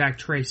State running back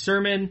Trey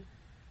Sermon.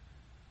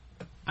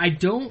 I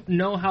don't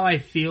know how I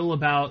feel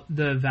about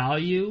the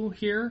value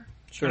here.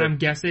 Sure. But I'm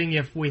guessing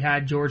if we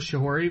had George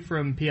Chahori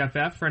from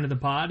PFF, friend of the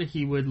pod,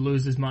 he would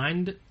lose his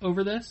mind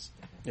over this.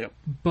 Yep.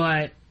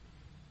 But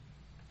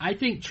I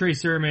think Trey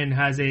Sermon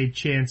has a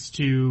chance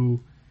to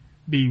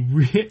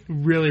be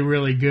really,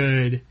 really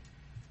good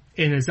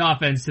in this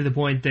offense to the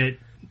point that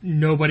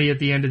nobody at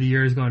the end of the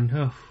year is going,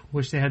 oh,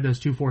 wish they had those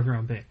 2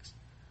 4th-round picks.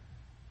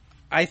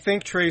 I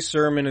think Trey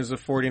Sermon is the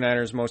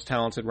 49ers' most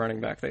talented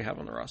running back they have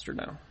on the roster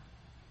now.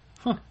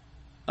 Huh.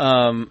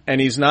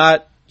 And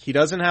he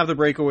doesn't have the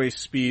breakaway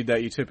speed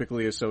that you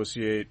typically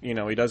associate. He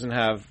doesn't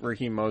have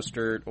Raheem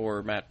Mostert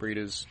or Matt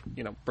Breida's,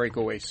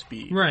 breakaway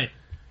speed. Right.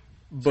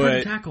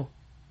 But tackle.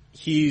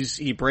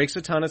 He breaks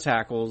a ton of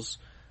tackles.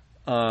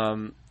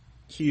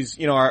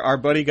 He's, our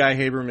buddy Guy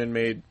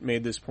Haberman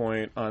made this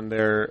point on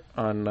the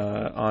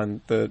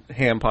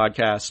Ham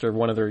podcast or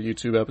one of their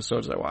YouTube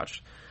episodes I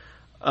watched.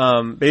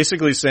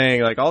 Basically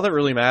saying like all that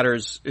really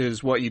matters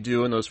is what you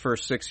do in those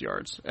first 6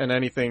 yards, and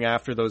anything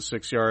after those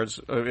 6 yards,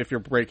 if you're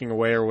breaking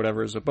away or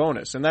whatever, is a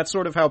bonus. And that's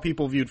sort of how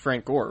people viewed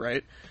Frank Gore,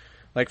 right?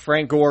 Like,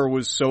 Frank Gore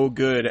was so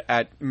good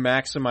at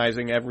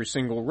maximizing every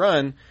single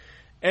run,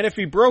 and if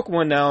he broke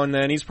one now and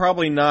then, he's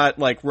probably not,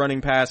 like,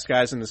 running past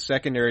guys in the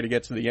secondary to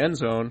get to the end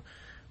zone,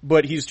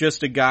 but he's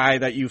just a guy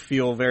that you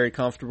feel very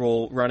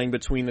comfortable running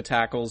between the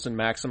tackles and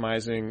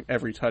maximizing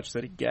every touch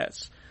that he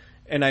gets.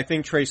 And I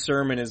think Trey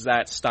Sermon is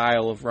that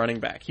style of running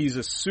back. He's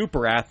a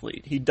super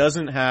athlete. He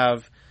doesn't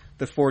have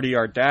the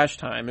 40-yard dash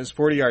time. His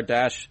 40-yard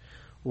dash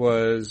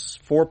was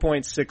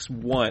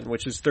 4.61,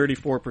 which is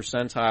 34th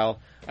percentile.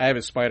 I have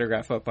his spider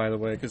graph up, by the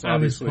way, because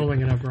obviously I was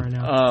pulling it up right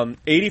now.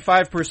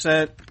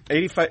 85%,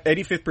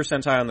 85th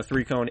percentile on the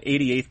 3-cone,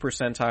 88th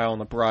percentile on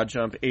the broad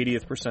jump,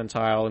 80th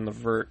percentile in the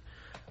vert,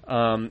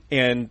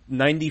 and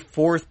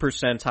 94th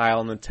percentile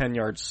on the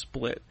 10-yard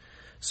split.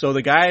 So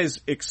the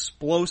guy's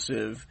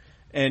explosive,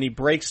 and he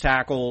breaks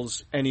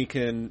tackles, and he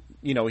can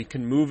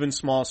move in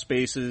small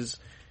spaces.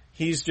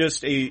 He's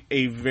just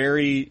a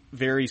very,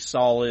 very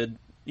solid,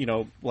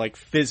 like,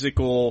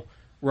 physical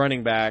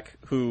running back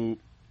who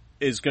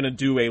is going to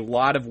do a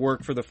lot of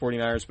work for the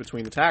 49ers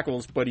between the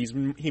tackles, but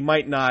he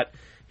might not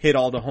hit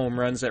all the home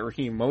runs that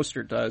Raheem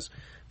Mostert does.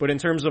 But in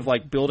terms of,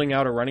 like, building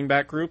out a running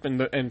back group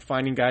and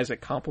finding guys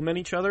that complement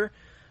each other,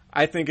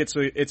 I think it's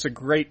a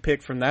great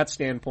pick from that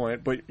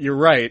standpoint. But you're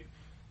right.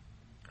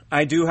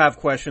 I do have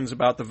questions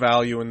about the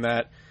value in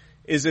that.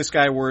 Is this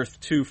guy worth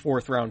 2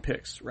 fourth-round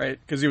picks, right?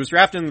 Because he was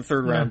drafted in the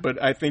third round,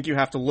 but I think you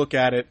have to look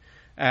at it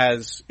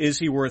as, is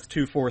he worth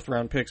 2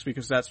 fourth-round picks,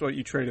 because that's what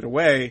you traded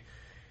away.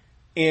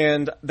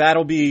 And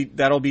that'll be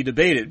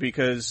debated,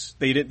 because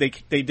they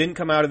didn't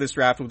come out of this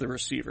draft with a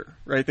receiver,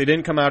 right? They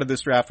didn't come out of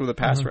this draft with a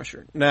pass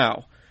rusher.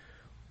 Now,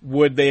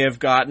 would they have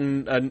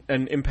gotten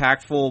an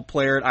impactful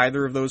player at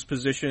either of those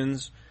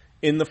positions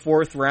in the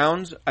 4th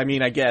round? I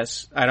mean, I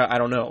guess. I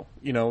don't know.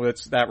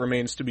 That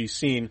remains to be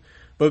seen.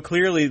 But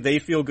clearly they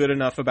feel good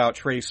enough about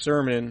Trey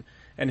Sermon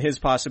and his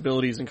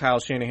possibilities in Kyle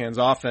Shanahan's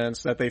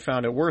offense that they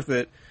found it worth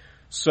it.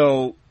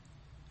 So,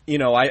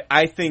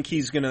 I think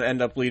he's going to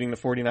end up leading the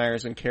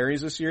 49ers in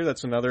carries this year.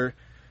 That's another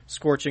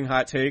scorching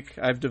hot take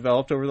I've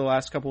developed over the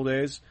last couple of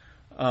days.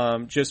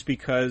 Just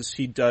because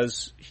he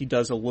does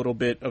a little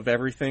bit of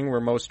everything,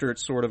 where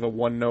Mostert's sort of a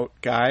one-note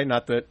guy.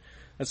 Not that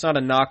that's not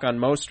a knock on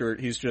Mostert.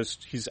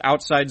 He's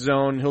outside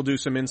zone. He'll do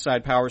some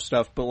inside power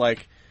stuff, but,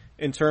 like,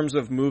 in terms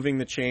of moving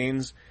the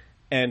chains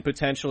and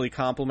potentially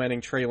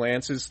complementing Trey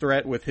Lance's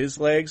threat with his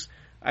legs,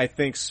 I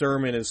think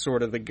Sermon is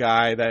sort of the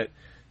guy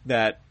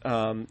that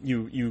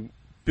you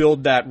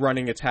build that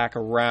running attack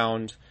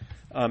around,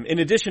 in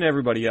addition to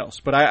everybody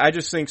else. But I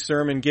just think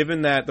Sermon,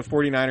 given that the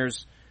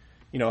 49ers,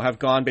 have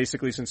gone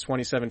basically since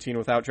 2017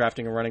 without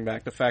drafting a running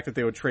back, the fact that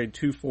they would trade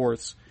 2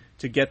 fourths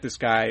to get this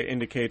guy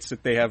indicates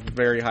that they have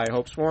very high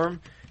hopes for him.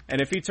 And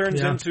if he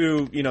turns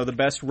into, the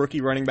best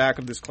rookie running back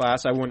of this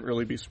class, I wouldn't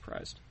really be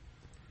surprised.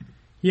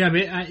 Yeah,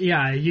 but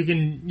you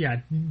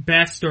can,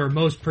 best or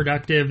most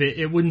productive.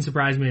 It wouldn't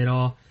surprise me at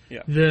all.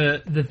 Yeah.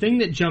 The thing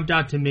that jumped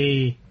out to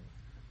me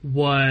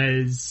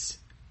was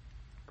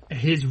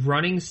his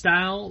running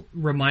style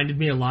reminded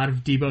me a lot of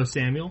Deebo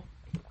Samuel.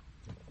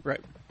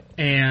 Right.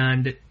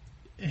 And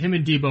him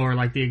and Deebo are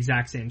like the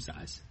exact same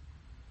size.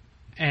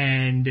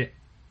 And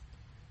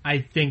I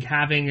think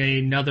having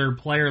another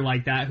player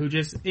like that who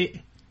just,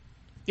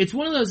 it's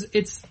one of those,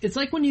 it's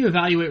like when you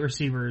evaluate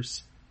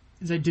receivers.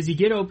 It's like, does he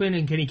get open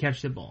and can he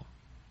catch the ball?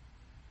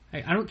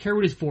 I don't care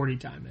what his 40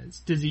 time is.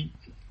 Does he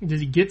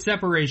get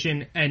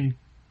separation and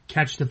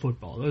catch the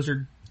football? Those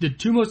are the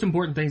 2 most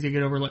important things that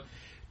get overlooked.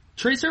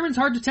 Trey Sermon's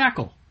hard to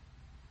tackle.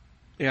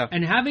 Yeah.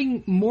 And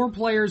having more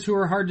players who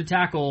are hard to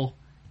tackle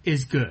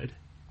is good.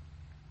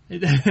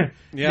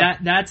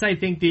 That's, I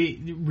think,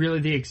 really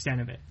the extent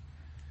of it.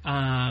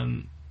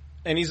 And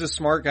he's a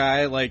smart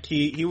guy. Like,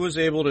 he was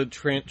able to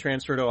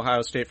transfer to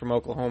Ohio State from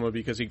Oklahoma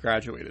because he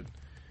graduated.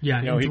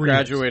 Yeah, he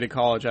graduated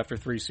college after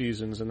 3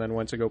 seasons and then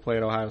went to go play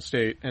at Ohio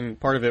State. And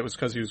part of it was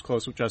because he was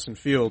close with Justin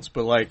Fields.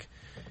 But, like,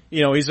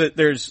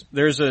 there's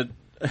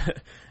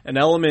an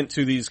element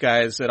to these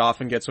guys that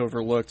often gets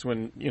overlooked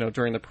when,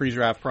 during the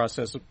pre-draft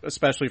process,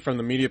 especially from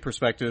the media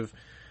perspective,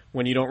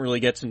 when you don't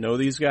really get to know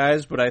these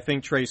guys. But I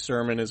think Trey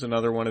Sermon is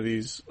another one of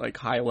these, like,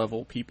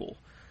 high-level people,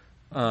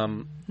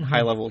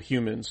 high-level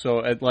humans.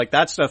 So, like,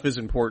 that stuff is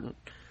important.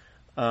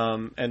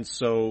 And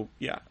so,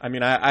 yeah, I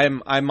mean,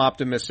 I'm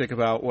optimistic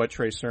about what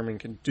Trey Sermon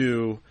can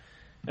do.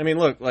 I mean,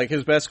 look, like,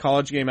 his best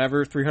college game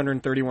ever,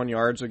 331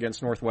 yards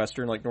against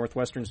Northwestern. Like,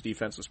 Northwestern's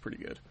defense was pretty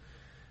good.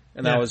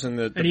 And that was in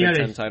the Big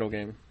Ten title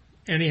game.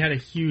 And he had a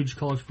huge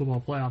college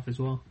football playoff as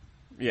well.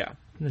 Yeah.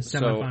 In the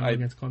semifinal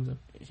against Clemson.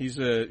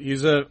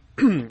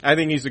 I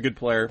think he's a good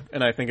player,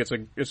 and I think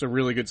it's a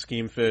really good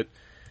scheme fit.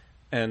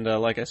 And,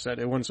 like I said,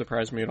 it wouldn't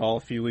surprise me at all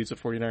if he leads the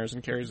 49ers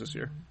in carries this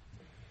year.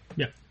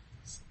 Yeah.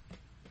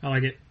 I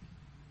like it.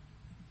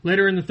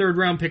 Later in the 3rd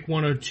round, pick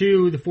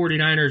 102, the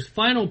 49ers'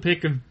 final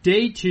pick of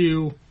day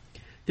 2.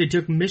 They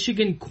took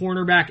Michigan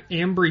cornerback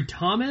Ambry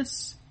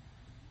Thomas.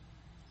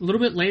 A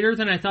little bit later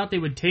than I thought they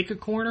would take a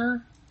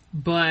corner,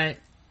 but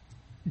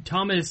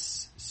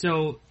Thomas,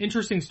 so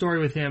interesting story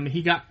with him.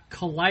 He got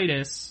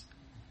colitis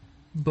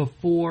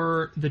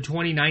before the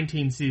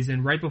 2019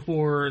 season, right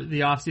before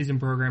the off-season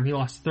program. He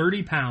lost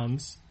 30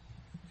 pounds,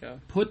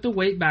 put the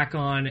weight back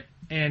on,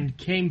 and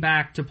came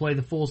back to play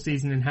the full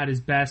season and had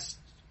his best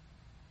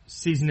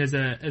season as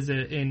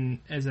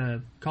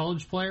a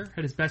college player,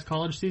 had his best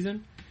college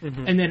season,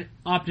 and then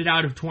opted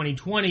out of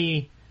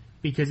 2020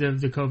 because of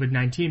the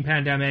COVID-19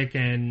 pandemic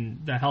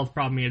and the health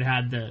problem he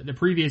had the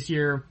previous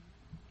year,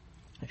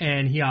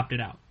 and he opted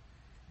out.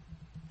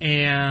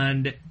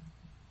 And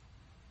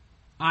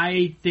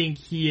I think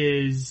he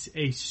is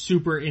a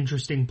super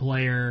interesting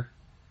player.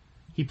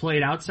 He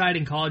played outside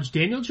in college.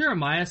 Daniel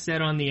Jeremiah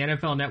said on the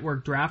NFL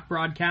Network draft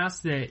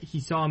broadcast that he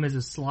saw him as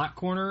a slot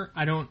corner.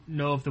 I don't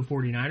know if the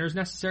 49ers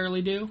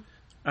necessarily do.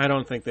 I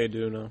don't think they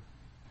do, no.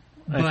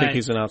 I think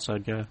he's an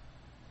outside guy.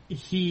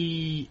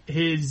 His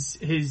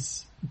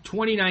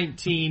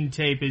 2019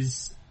 tape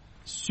is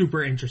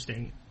super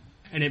interesting,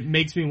 and it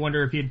makes me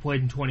wonder if he had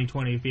played in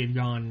 2020 if he had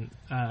gone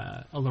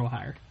a little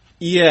higher.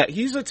 Yeah,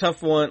 he's a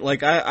tough one.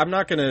 Like, I'm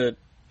not going to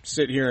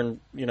sit here and,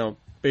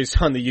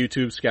 based on the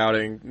YouTube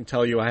scouting, and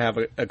tell you I have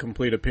a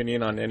complete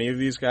opinion on any of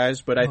these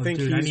guys, but I think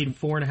I need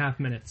 4.5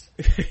 minutes.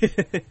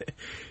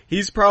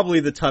 He's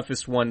probably the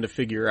toughest one to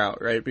figure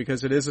out, right?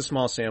 Because it is a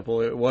small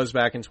sample. It was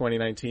back in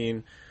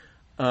 2019.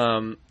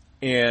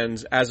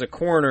 And as a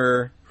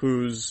corner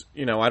who's,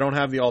 I don't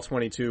have the all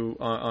 22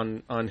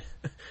 on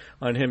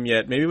him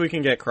yet. Maybe we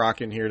can get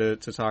Croc in here to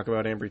talk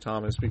about Ambry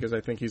Thomas, because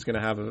I think he's going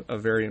to have a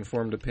very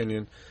informed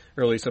opinion,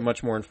 or at least a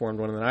much more informed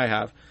one than I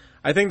have.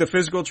 I think the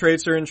physical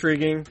traits are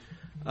intriguing.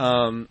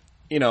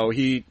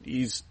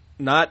 He's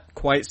not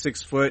quite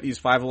 6 foot. He's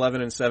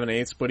 5'11" and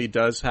 7/8, but he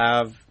does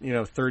have,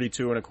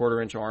 32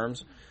 1/4 inch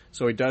arms.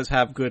 So he does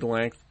have good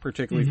length,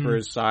 particularly for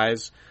his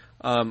size.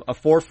 A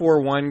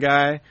 4.41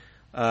 guy.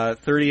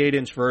 38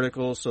 inch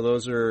vertical, so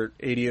those are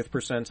 80th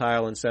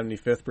percentile and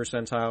 75th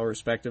percentile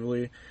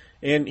respectively.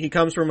 And he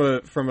comes from a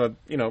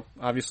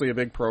obviously a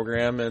big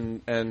program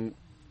and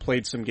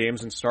played some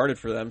games and started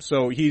for them.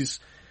 So he's,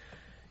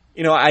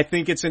 I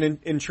think it's an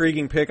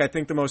intriguing pick. I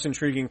think the most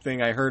intriguing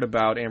thing I heard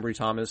about Ambry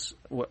Thomas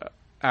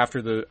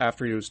after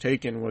he was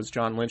taken was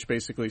John Lynch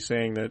basically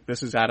saying that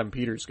this is Adam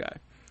Peters' guy.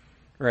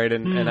 Right,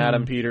 and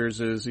Adam Peters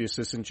is the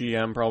assistant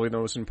GM, probably the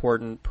most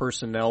important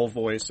personnel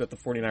voice that the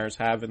 49ers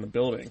have in the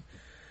building.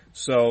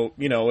 So,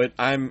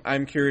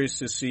 I'm curious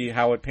to see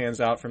how it pans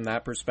out from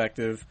that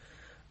perspective.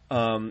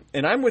 And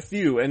I'm with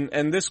you,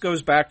 and this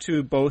goes back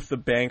to both the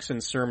Banks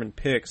and Sermon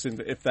picks.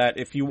 And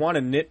if you want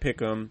to nitpick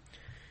them,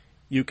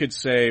 you could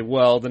say,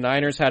 well, the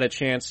Niners had a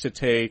chance to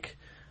take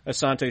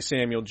Asante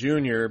Samuel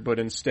Jr., but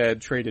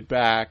instead traded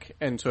back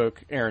and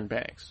took Aaron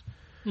Banks.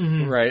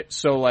 Right?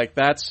 So,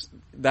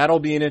 that'll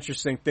be an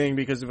interesting thing,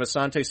 because if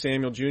Asante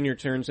Samuel Jr.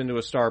 turns into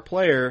a star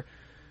player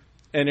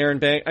and Aaron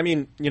Banks,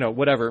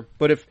 whatever.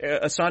 But if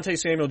Asante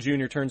Samuel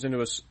Jr. turns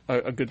into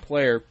a good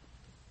player,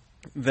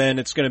 then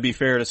it's going to be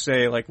fair to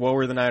say, what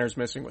were the Niners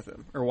missing with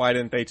him? Or why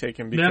didn't they take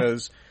him?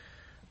 Because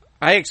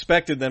I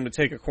expected them to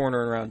take a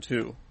corner in round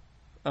 2.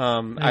 I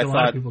thought a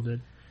lot of people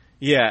did.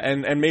 Yeah,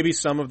 and maybe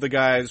some of the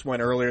guys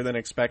went earlier than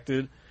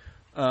expected.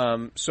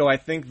 So I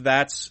think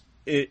that's,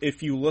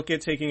 if you look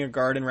at taking a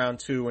guard in round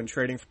 2 and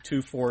trading for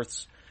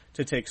 2/4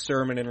 to take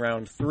Sermon in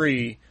round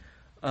 3,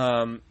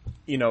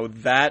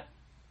 that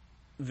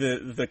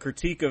the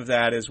critique of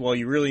that is, well,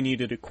 you really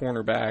needed a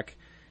cornerback,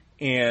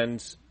 and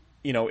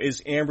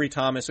is Ambry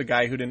Thomas a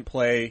guy who didn't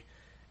play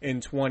in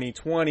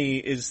 2020?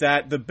 Is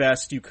that the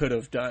best you could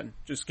have done,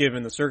 just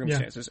given the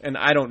circumstances? Yeah. And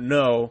I don't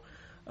know,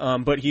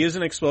 but he is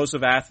an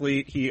explosive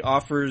athlete. He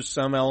offers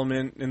some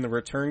element in the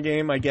return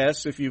game, I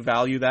guess, if you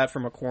value that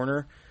from a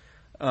corner.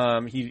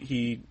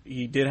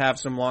 He did have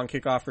some long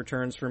kickoff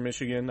returns for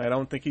Michigan. I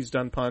don't think he's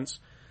done punts.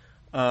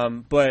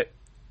 But,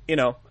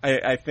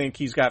 I think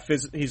he's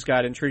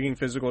got intriguing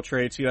physical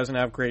traits. He doesn't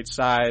have great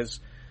size,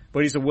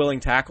 but he's a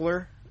willing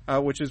tackler,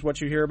 which is what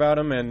you hear about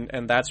him.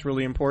 And that's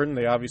really important.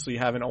 They obviously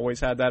haven't always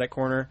had that at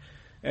corner.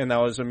 And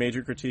that was a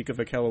major critique of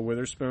Ahkello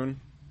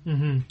Witherspoon.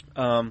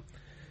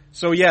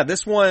 So yeah,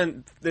 this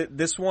one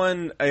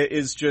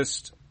is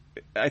just,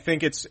 I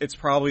think it's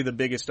probably the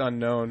biggest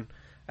unknown,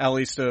 at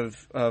least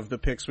of the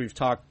picks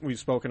we've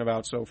spoken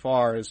about so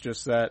far, is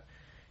just that,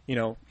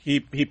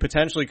 he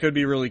potentially could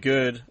be really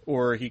good,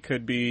 or he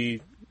could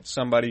be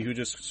somebody who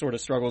just sort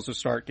of struggles to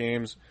start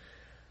games.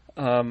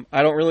 I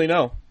don't really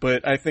know,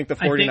 but I think the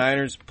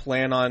 49ers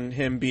plan on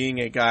him being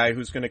a guy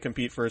who's going to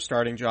compete for a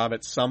starting job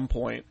at some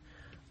point.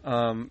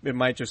 It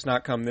might just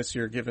not come this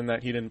year, given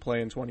that he didn't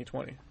play in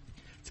 2020.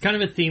 It's kind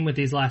of a theme with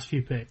these last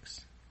few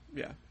picks.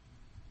 Yeah.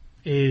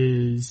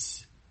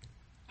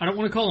 I don't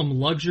want to call them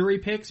luxury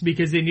picks,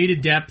 because they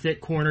needed depth at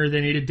corner,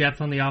 they needed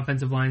depth on the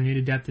offensive line, they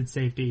needed depth at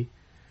safety.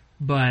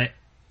 But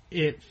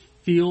it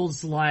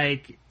feels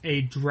like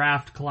a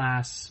draft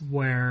class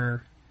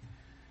where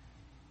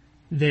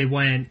they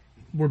went,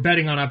 we're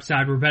betting on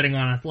upside, we're betting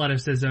on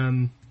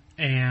athleticism,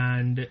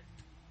 and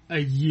a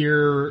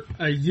year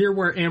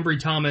where Ambry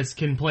Thomas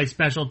can play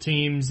special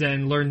teams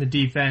and learn the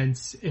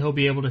defense, he'll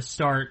be able to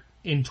start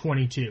in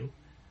 22.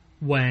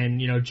 When,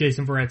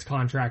 Jason Verrett's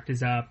contract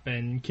is up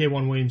and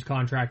K'Wan Williams'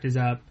 contract is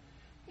up.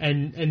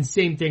 And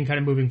same thing kind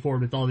of moving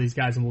forward with all these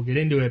guys, and we'll get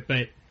into it,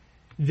 but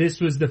this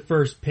was the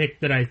first pick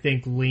that I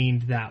think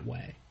leaned that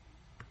way.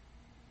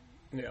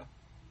 Yeah.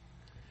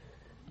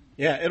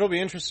 Yeah, it'll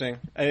be interesting.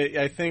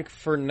 I think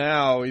for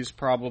now he's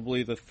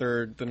probably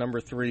the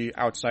number 3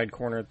 outside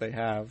corner that they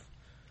have.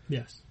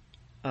 Yes.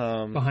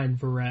 Behind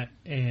Verrett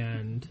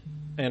and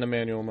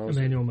Emmanuel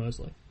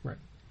Mosley. Right.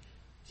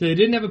 So they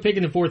didn't have a pick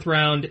in the 4th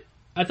round.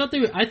 I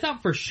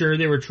thought for sure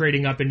they were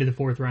trading up into the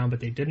 4th round, but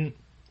they didn't.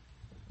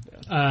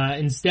 Yeah.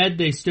 Instead,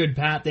 they stood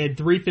pat. They had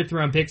 3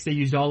 5th-round picks. They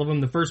used all of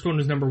them. The first one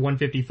was number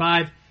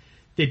 155.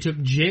 They took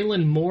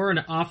Jalen Moore,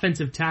 an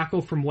offensive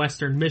tackle from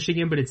Western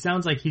Michigan, but it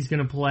sounds like he's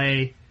going to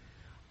play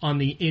on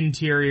the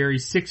interior.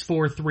 He's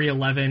 6'4",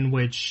 311,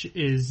 which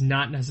is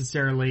not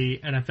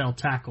necessarily NFL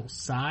tackle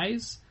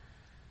size,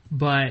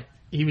 but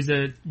he was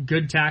a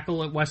good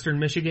tackle at Western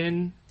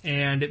Michigan,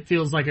 and it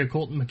feels like a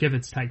Colton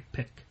McKivitz type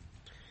pick.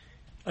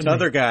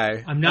 Another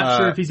guy. I'm not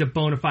sure if he's a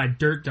bona fide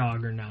dirt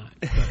dog or not.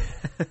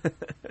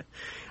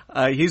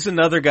 He's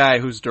another guy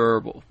who's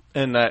durable.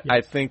 And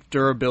I think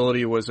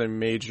durability was a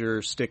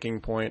major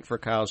sticking point for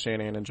Kyle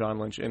Shanahan and John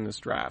Lynch in this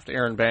draft.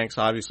 Aaron Banks,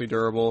 obviously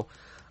durable.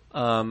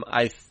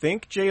 I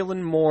think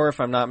Jalen Moore,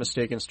 if I'm not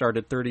mistaken,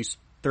 started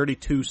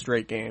 32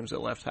 straight games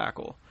at left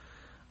tackle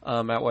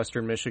at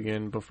Western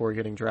Michigan before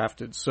getting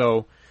drafted.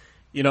 So,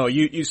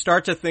 you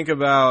start to think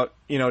about,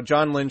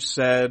 John Lynch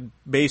said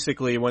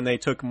basically when they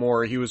took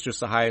Moore, he was just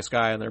the highest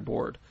guy on their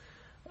board.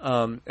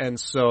 And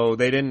so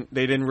they didn't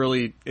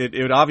really,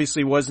 it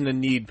obviously wasn't a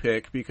need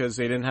pick because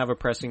they didn't have a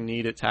pressing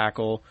need at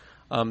tackle.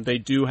 They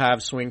do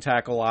have swing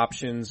tackle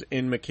options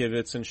in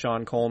McKivitz and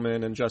Sean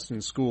Coleman and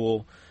Justin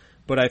School.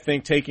 But I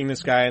think taking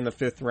this guy in the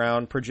 5th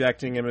round,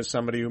 projecting him as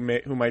somebody who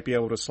might be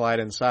able to slide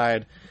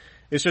inside,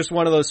 it's just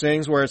one of those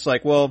things where it's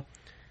like, well,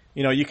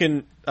 you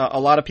can, a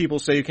lot of people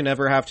say you can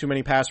never have too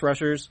many pass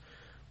rushers.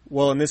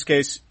 Well, in this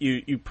case,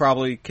 you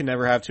probably can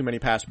never have too many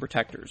pass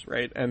protectors,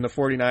 right? And the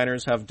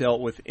 49ers have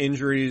dealt with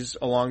injuries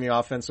along the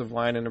offensive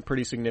line in a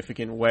pretty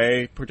significant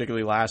way,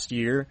 particularly last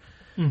year.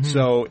 Mm-hmm.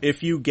 So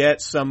if you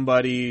get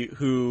somebody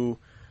who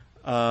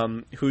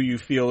you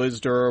feel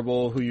is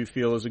durable, who you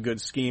feel is a good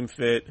scheme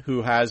fit,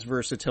 who has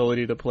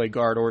versatility to play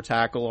guard or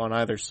tackle on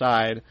either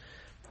side,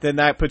 then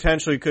that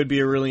potentially could be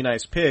a really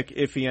nice pick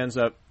if he ends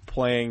up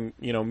playing,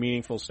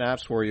 meaningful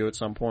snaps for you at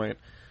some point.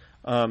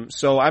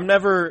 So I'm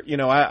never,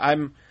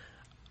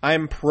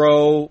 I'm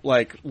pro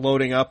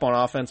loading up on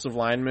offensive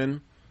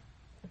linemen,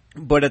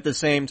 but at the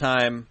same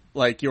time,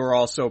 you're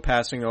also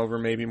passing over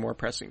maybe more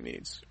pressing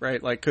needs,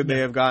 right? Could they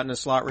have gotten a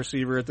slot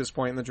receiver at this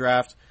point in the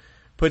draft?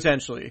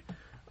 Potentially.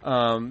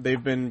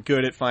 They've been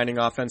good at finding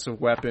offensive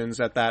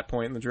weapons at that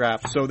point in the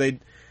draft. So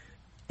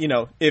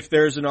if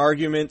there's an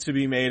argument to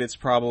be made, it's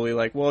probably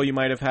well, you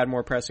might have had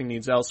more pressing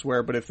needs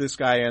elsewhere, but if this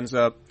guy ends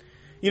up,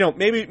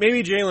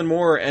 maybe Jalen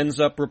Moore ends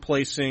up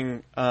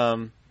replacing,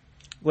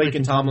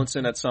 Laken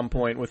Tomlinson at some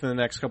point within the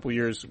next couple of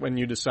years when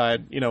you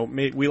decide,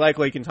 we like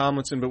Laken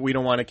Tomlinson, but we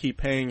don't want to keep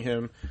paying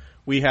him.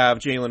 We have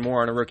Jalen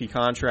Moore on a rookie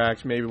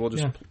contract. Maybe we'll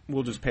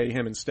just pay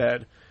him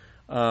instead.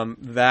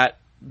 That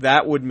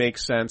would make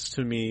sense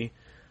to me.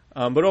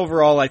 But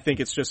overall, I think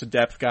it's just a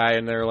depth guy,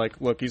 and they're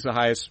look, he's the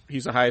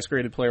highest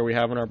graded player we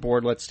have on our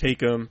board. Let's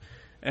take him.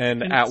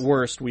 And at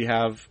worst, we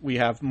have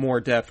more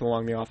depth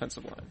along the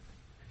offensive line.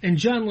 And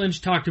John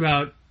Lynch talked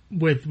about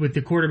with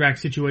the quarterback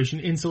situation,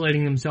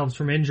 insulating themselves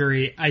from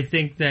injury. I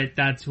think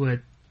that's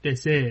what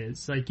this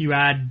is. You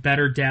add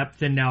better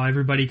depth, and now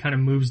everybody kind of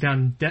moves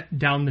down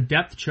the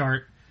depth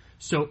chart.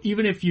 So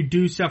even if you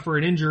do suffer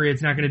an injury,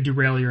 it's not going to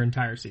derail your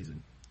entire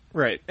season.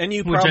 Right. And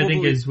which I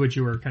think is what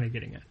you were kind of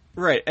getting at.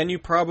 Right, and you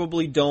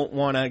probably don't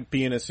want to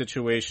be in a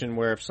situation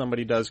where if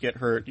somebody does get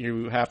hurt,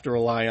 you have to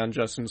rely on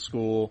Justin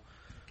School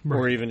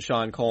or even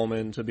Sean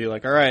Coleman to be all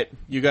right,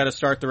 you got to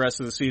start the rest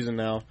of the season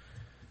now.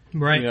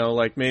 Right.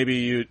 Maybe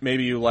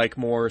you like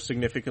Moore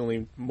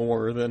significantly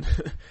more than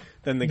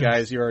the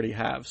guys you already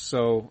have.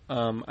 So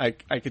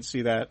I could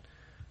see that.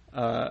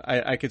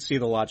 I could see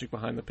the logic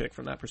behind the pick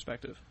from that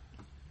perspective.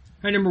 All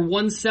right, number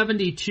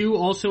 172,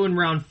 also in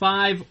round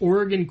 5,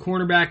 Oregon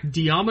cornerback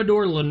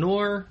Diamador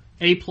Lenore.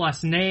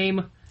 A-plus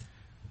name.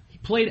 He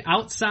played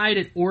outside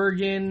at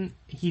Oregon.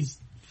 He's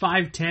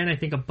 5'10", I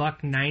think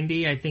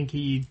 $190. I think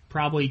he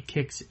probably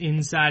kicks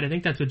inside. I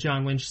think that's what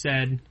John Lynch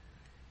said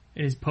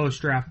in his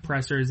post-draft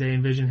pressers. They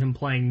envision him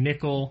playing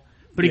nickel.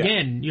 But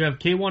again, you have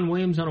K'Wan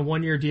Williams on a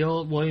 1-year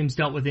deal. Williams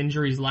dealt with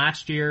injuries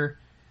last year.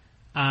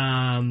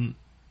 I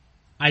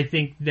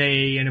think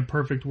they, in a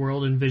perfect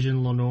world,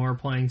 envision Lenore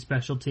playing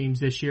special teams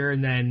this year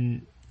and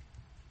then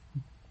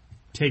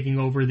taking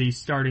over the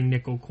starting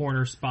nickel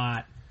corner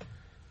spot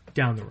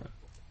down the road.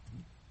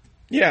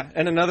 Yeah,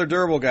 and another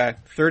durable guy.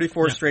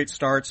 34 straight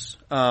starts,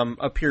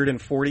 appeared in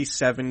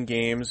 47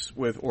 games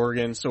with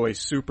Oregon, so a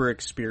super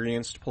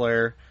experienced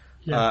player.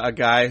 Yeah. A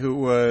guy who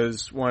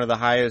was one of the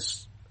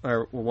highest,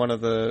 or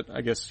I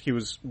guess he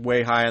was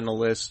way high on the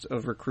list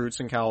of recruits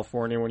in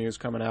California when he was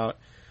coming out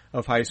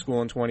of high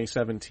school in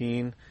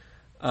 2017.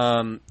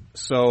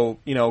 So,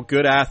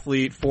 good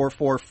athlete,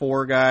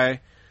 4.44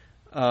 guy.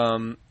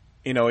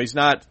 he's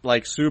not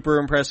like super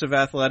impressive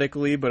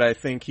athletically, but I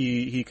think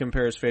he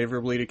compares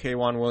favorably to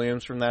K'Waun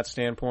Williams from that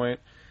standpoint.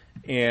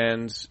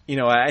 And,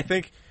 I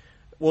think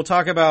we'll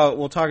talk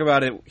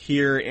about it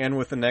here and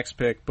with the next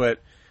pick,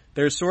 but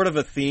there's sort of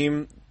a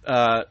theme,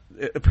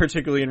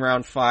 particularly in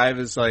round 5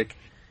 is like,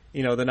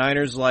 the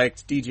Niners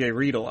liked DJ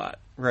Reed a lot,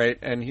 right?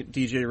 And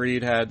DJ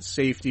Reed had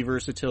safety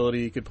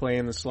versatility. He could play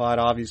in the slot.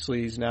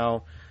 Obviously, he's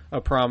now a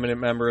prominent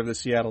member of the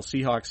Seattle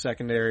Seahawks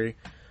secondary.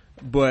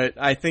 But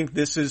I think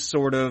this is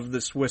sort of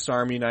the Swiss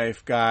Army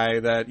knife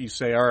guy that you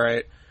say, all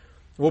right,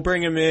 we'll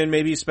bring him in,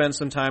 maybe spend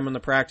some time on the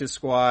practice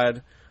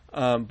squad,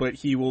 but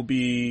he will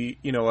be,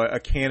 a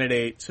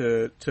candidate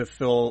to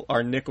fill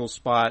our nickel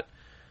spot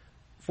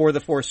for the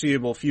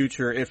foreseeable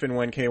future if and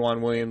when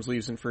K'Waun Williams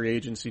leaves in free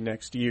agency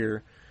next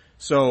year.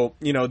 So,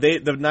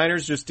 the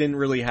Niners just didn't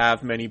really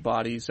have many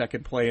bodies that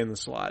could play in the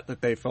slot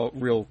that they felt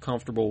real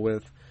comfortable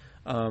with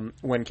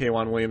when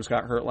K'Waun Williams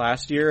got hurt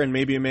last year, and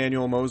maybe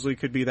Emmanuel Moseley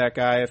could be that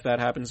guy if that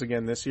happens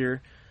again this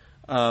year.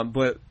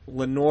 But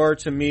Lenoir,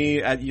 to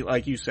me,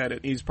 like you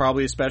said, he's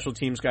probably a special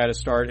teams guy to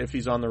start if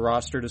he's on the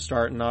roster to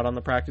start and not on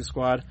the practice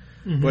squad.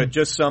 Mm-hmm. But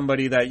just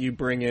somebody that you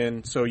bring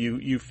in so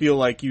you feel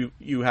like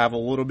you have a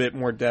little bit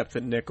more depth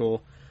at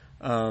nickel.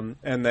 And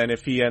then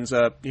if he ends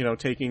up,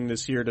 taking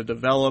this year to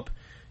develop,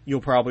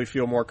 you'll probably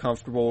feel more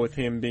comfortable with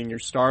him being your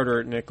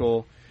starter at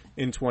nickel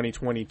in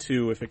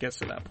 2022 if it gets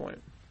to that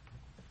point.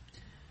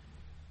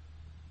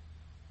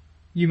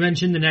 You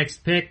mentioned the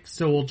next pick,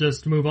 so we'll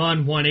just move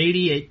on.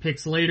 180, 8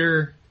 picks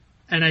later.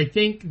 And I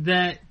think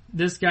that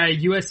this guy,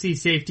 USC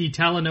safety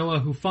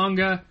Talanoa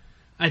Hufanga,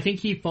 I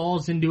think he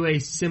falls into a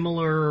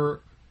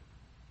similar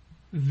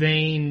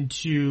vein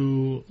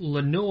to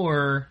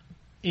Lenoir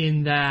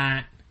in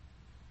that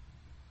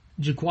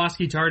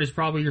Jaquiski Tartt is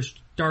probably your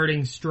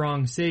starting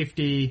strong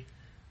safety,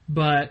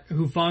 but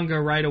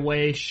Hufanga right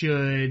away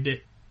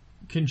should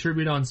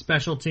contribute on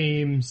special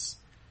teams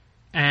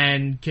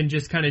and can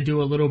just kind of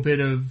do a little bit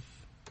of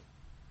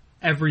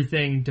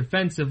everything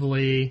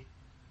defensively,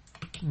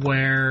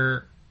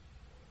 where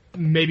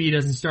maybe he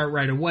doesn't start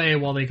right away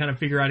while they kind of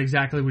figure out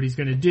exactly what he's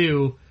going to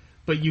do,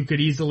 but you could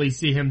easily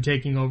see him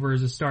taking over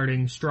as a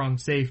starting strong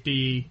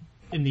safety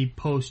in the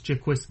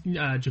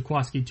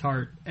post-Jaquiski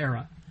Tartt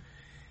era.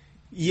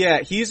 Yeah,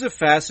 he's a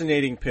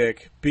fascinating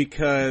pick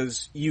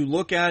because you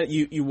look at it,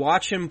 you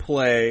watch him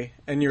play,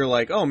 and you're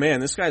like, oh man,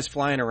 this guy's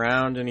flying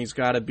around, and he's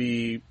got to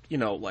be,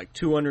 like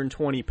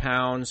 220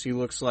 pounds. He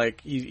looks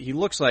like he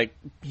looks like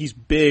he's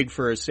big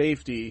for a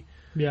safety.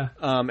 Yeah.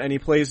 And he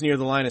plays near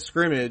the line of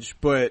scrimmage,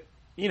 but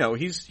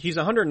he's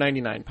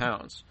 199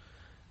 pounds.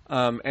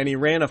 And he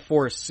ran a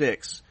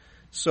 4.6.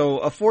 So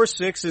a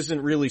 4.6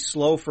 isn't really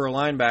slow for a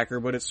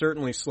linebacker, but it's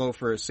certainly slow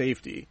for a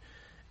safety.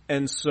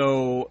 And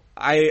so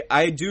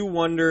I do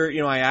wonder,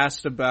 I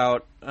asked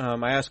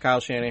Kyle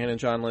Shanahan and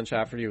John Lynch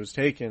after he was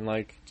taken,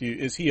 like,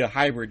 is he a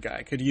hybrid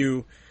guy? Could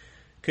you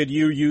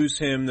use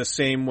him the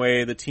same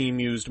way the team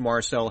used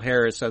Marcel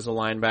Harris as a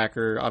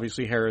linebacker?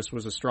 Obviously Harris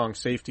was a strong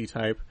safety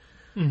type,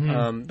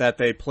 that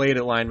they played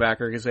at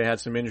linebacker because they had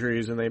some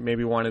injuries and they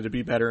maybe wanted to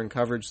be better in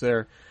coverage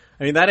there.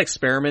 I mean, that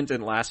experiment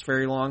didn't last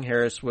very long.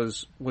 Harris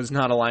was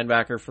not a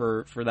linebacker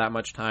for that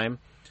much time.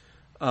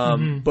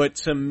 But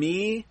to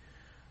me,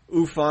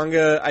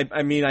 Hufanga,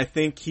 I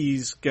think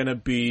he's gonna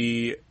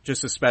be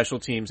just a special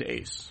teams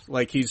ace.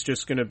 Like, he's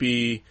just gonna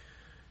be,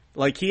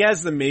 like, he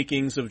has the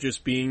makings of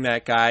just being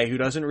that guy who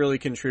doesn't really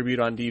contribute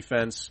on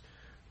defense,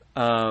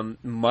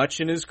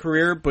 much in his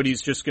career, but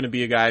he's just gonna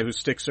be a guy who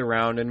sticks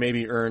around and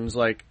maybe earns,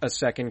 like, a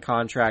second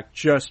contract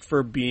just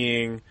for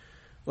being,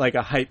 like,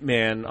 a hype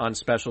man on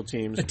special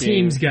teams.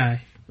 Teams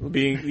guy.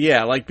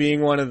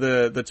 Being one of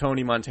the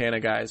Tony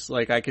Montana guys.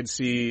 Like, I could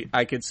see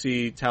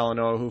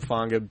Talanoa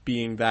Hufanga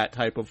being that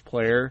type of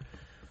player,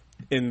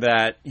 in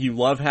that you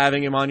love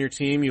having him on your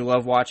team, you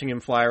love watching him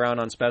fly around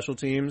on special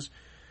teams,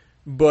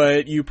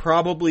 but you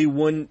probably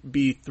wouldn't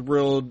be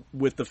thrilled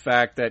with the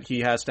fact that he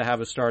has to have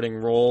a starting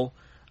role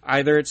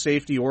either at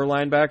safety or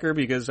linebacker,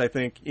 because I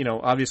think,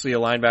 obviously a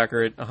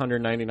linebacker at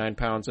 199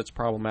 pounds, that's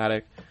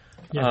problematic.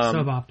 Yeah,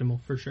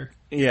 suboptimal for sure.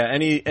 Yeah,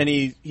 and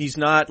he's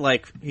not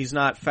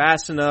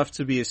fast enough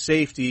to be a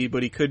safety,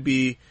 but he could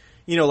be,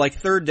 like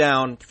third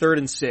down, 3rd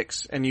and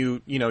 6, and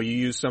you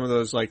use some of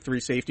those like 3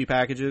 safety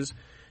packages.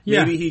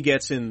 Yeah. Maybe he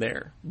gets in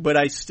there, but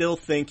I still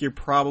think you're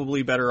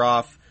probably better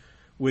off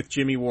with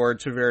Jimmy Ward,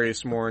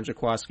 Tavarius Moore, and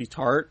Jaquiski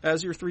Tartt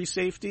as your 3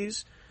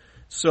 safeties.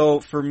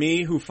 So for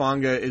me,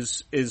 Hufanga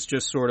is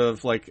just sort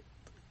of like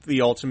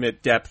the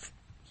ultimate depth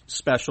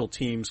special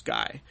teams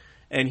guy.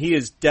 And he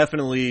is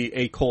definitely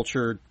a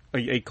culture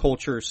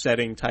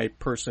setting type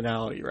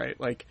personality, right?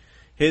 Like,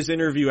 his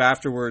interview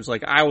afterwards,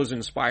 like, I was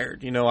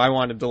inspired. I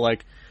wanted to,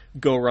 like,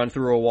 go run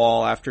through a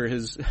wall after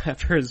his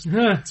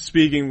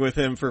speaking with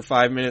him for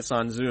 5 minutes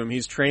on Zoom.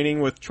 He's training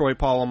with Troy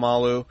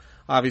Polamalu.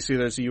 Obviously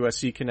there's a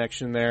USC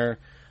connection there.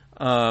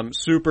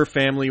 Super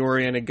family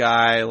oriented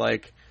guy,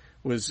 like,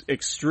 was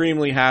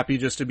extremely happy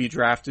just to be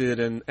drafted.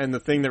 And the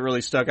thing that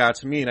really stuck out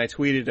to me, and I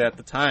tweeted at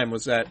the time,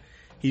 was that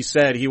he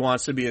said he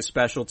wants to be a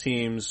special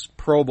teams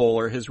Pro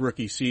Bowler his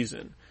rookie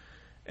season.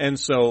 And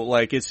so,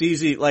 like, it's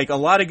easy, like, a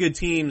lot of good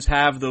teams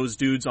have those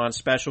dudes on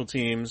special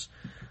teams.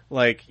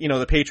 Like, you know,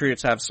 the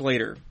Patriots have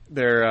Slater.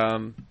 They're,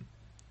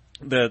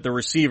 the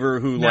receiver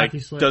who, Matthew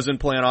like, Slater. doesn't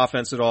play on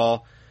offense at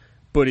all,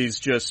 but he's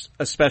just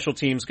a special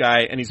teams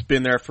guy, and he's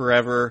been there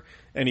forever,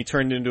 and he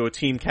turned into a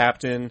team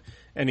captain,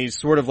 and he's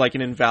sort of like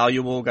an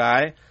invaluable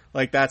guy.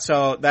 Like, I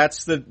think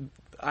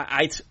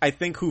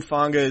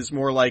Hufanga is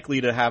more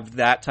likely to have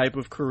that type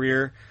of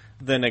career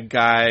than a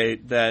guy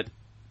that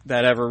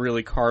ever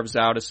really carves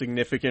out a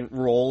significant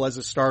role as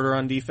a starter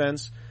on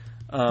defense.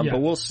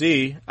 But we'll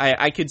see.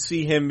 I could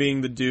see him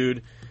being the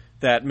dude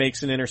that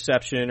makes an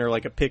interception or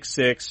like a pick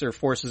six or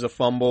forces a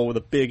fumble with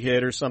a big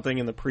hit or something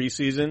in the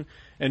preseason,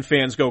 and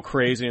fans go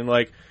crazy and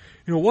like,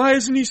 you know, why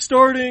isn't he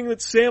starting?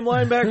 That's Sam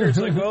linebacker. It's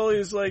like, well,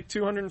 he's like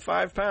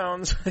 205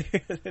 pounds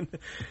and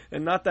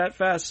not that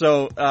fast.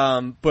 So,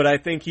 but I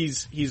think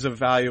he's a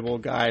valuable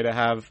guy to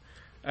have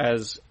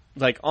as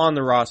like on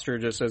the roster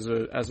just as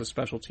a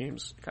special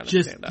teams kind of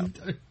standout.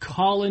 Just a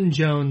Colin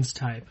Jones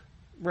type.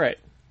 Right.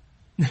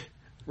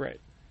 Right.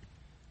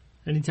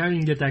 Anytime you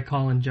can get that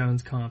Colin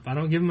Jones comp. I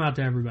don't give him out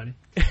to everybody.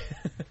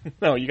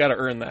 No, you got to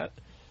earn that.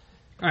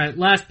 All right,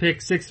 last pick,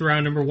 6th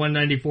round, number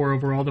 194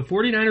 overall. The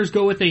 49ers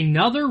go with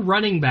another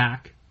running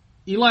back,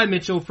 Eli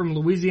Mitchell from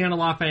Louisiana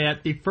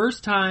Lafayette. The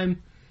first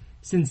time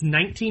since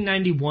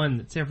 1991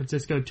 that San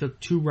Francisco took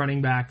 2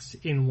 running backs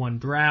in one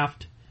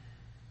draft.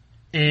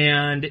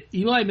 And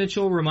Eli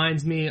Mitchell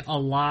reminds me a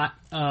lot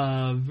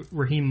of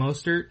Raheem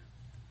Mostert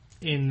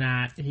in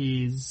that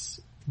he's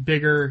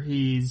bigger,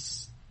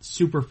 he's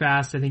super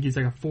fast. I think he's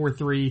like a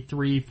 4.3,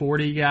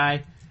 340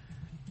 guy.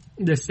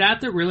 The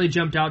stat that really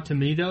jumped out to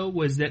me, though,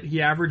 was that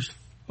he averaged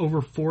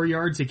over 4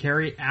 yards a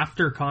carry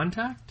after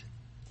contact.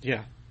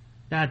 Yeah.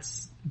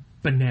 That's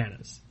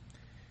bananas.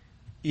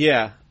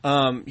 Yeah.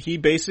 He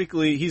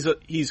basically,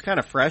 he's kind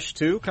of fresh,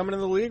 too, coming in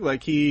the league.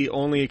 Like, he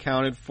only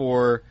accounted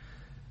for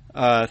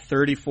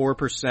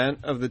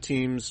 34% of the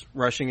team's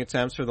rushing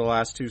attempts for the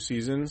last 2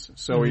 seasons.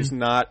 So he's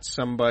not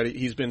somebody,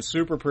 he's been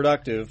super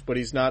productive, but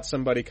he's not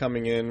somebody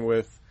coming in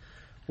with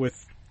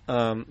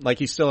like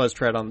he still has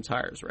tread on the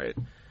tires, right?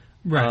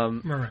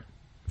 Right.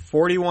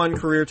 41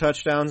 career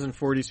touchdowns in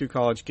 42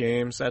 college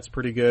games. That's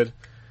pretty good.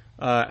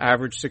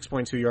 Average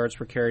 6.2 yards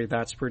per carry.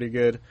 That's pretty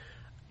good.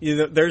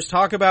 There's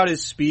talk about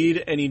his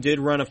speed, and he did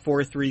run a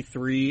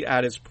 4.33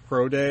 at his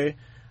pro day.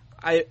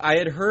 I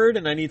had heard,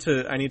 and I need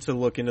to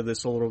look into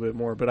this a little bit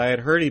more, but I had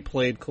heard he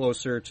played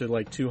closer to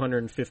like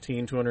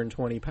 215,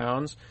 220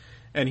 pounds,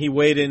 and he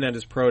weighed in at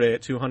his pro day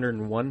at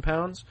 201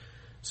 pounds.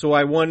 So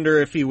I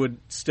wonder if he would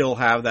still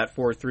have that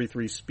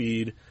 4.33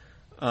 speed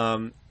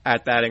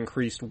at that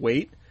increased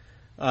weight.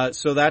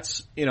 So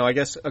that's, I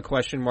guess a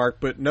question mark.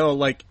 But no,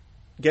 like,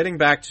 getting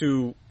back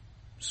to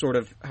sort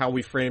of how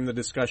we framed the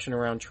discussion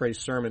around Trey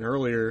Sermon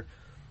earlier,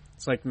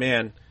 it's like,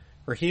 man,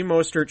 Raheem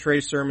Mostert, Trey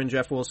Sermon,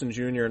 Jeff Wilson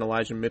Jr., and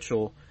Elijah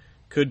Mitchell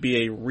could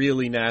be a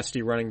really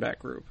nasty running back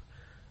group.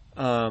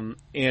 And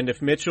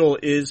if Mitchell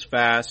is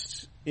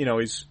fast,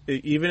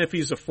 even if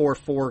he's a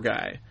 4.4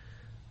 guy,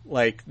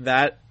 like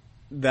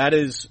that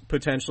is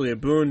potentially a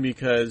boon,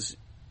 because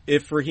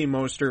if Raheem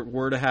Mostert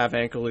were to have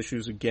ankle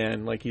issues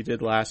again, like he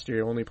did last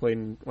year, only played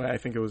in, I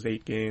think it was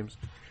 8 games.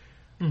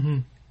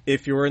 Mm-hmm.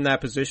 If you're in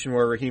that position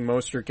where Raheem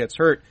Mostert gets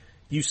hurt,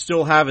 you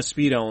still have a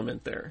speed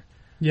element there.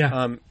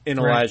 Yeah. In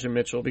Elijah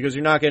Mitchell, because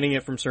you're not getting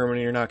it from Sermon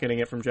and you're not getting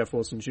it from Jeff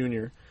Wilson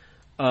Jr.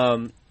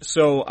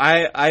 So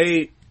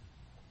I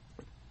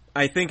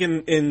think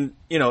in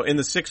the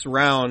 6th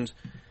round,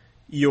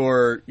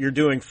 you're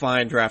doing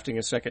fine drafting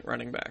a second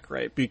running back,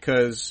 right?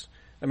 Because,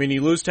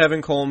 you lose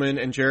Tevin Coleman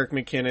and Jerick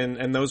McKinnon,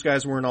 and those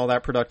guys weren't all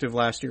that productive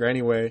last year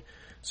anyway.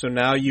 So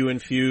now you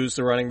infuse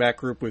the running back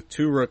group with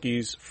 2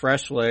 rookies,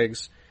 fresh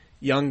legs,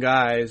 young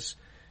guys,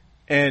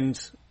 and,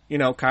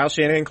 Kyle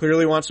Shanahan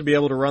clearly wants to be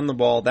able to run the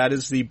ball. That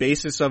is the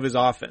basis of his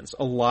offense.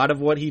 A lot of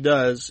what he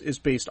does is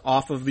based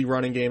off of the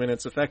running game and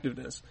its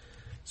effectiveness.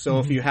 So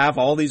if you have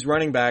all these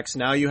running backs,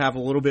 now you have a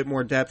little bit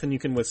more depth and you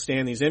can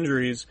withstand these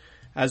injuries,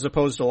 as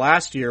opposed to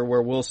last year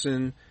where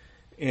Wilson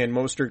and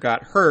Mostert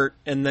got hurt,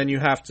 and then you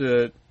have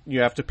to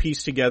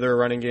piece together a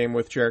running game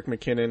with Jerick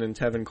McKinnon and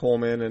Tevin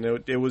Coleman, and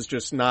it was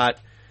just not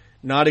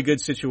a good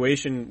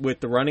situation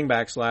with the running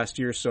backs last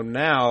year. So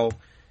now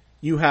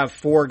you have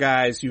 4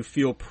 guys you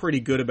feel pretty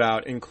good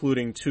about,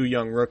 including 2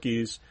 young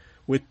rookies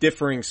with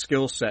differing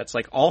skill sets.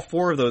 Like, all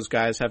 4 of those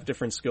guys have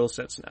different skill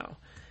sets now.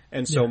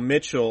 And so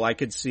Mitchell, I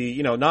could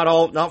see, not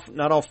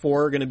all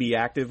 4 are going to be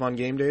active on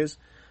game days.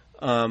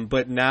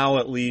 But now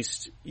at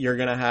least you're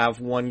going to have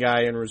one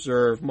guy in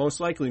reserve, most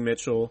likely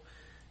Mitchell,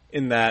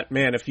 in that,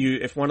 man,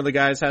 if one of the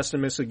guys has to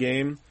miss a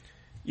game,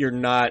 you're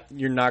not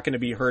going to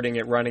be hurting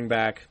at running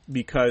back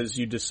because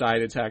you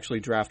decided to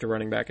actually draft a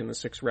running back in the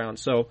 6th round.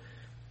 So,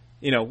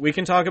 we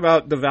can talk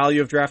about the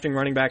value of drafting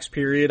running backs,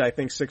 period. I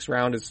think 6th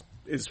round is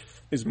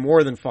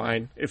more than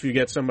fine if you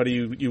get somebody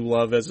you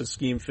love as a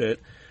scheme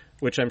fit,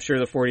 which I'm sure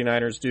the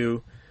 49ers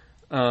do.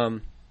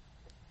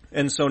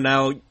 And so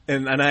now,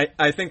 and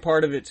I think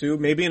part of it too,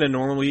 maybe in a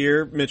normal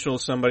year, Mitchell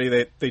is somebody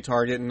that they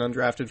target in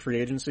undrafted free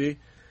agency.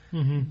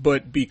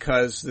 but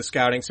because the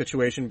scouting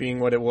situation being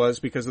what it was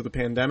because of the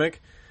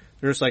pandemic,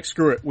 they're just like,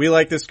 screw it. We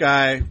like this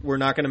guy. We're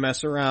not going to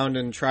mess around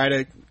and try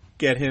to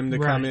get him to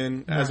come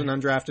in as an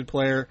undrafted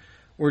player.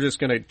 We're just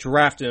going to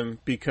draft him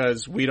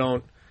because we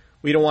don't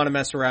want to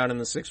mess around in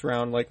the 6th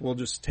round. Like, we'll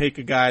just take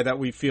a guy that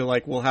we feel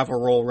like will have a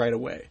role right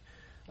away.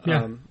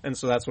 Yeah. And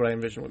so that's what I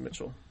envision with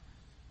Mitchell.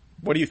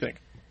 What do you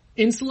think?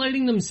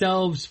 Insulating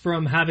themselves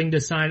from having to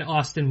sign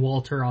Austin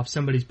Walter off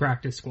somebody's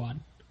practice squad.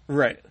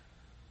 Right.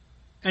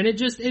 And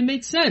it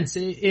makes sense.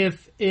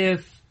 If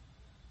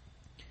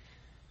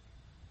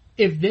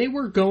they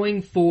were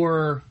going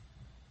for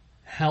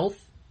health,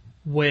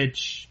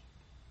 which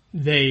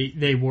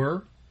they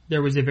were,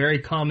 there was a very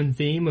common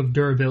theme of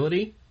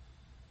durability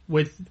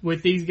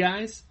with these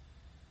guys.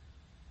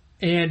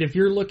 And if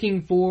you're in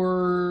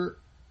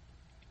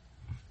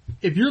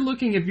the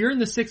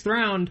 6th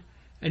round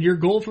and your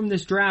goal from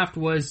this draft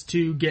was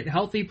to get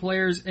healthy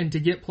players and to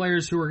get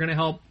players who are going to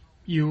help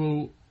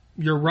your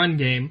run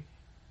game,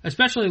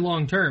 especially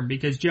long term,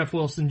 because Jeff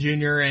Wilson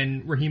Jr.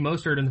 and Raheem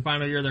Mostert in the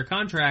final year of their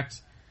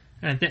contracts,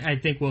 and I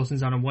think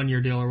Wilson's on a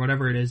 1-year deal or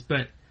whatever it is,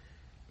 but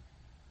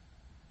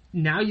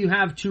now you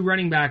have 2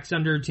 running backs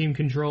under team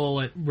control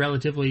at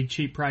relatively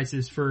cheap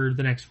prices for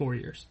the next 4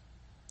 years.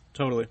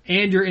 Totally.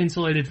 And you're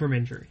insulated from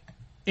injury.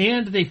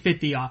 And they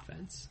fit the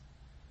offense.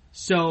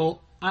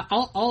 So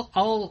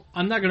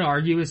I'm not going to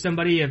argue with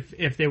somebody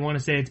if they want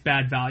to say it's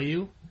bad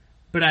value,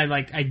 but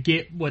I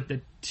get what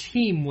the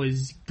team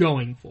was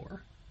going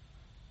for.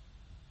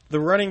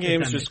 The running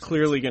game is just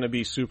clearly going to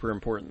be super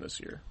important this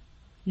year.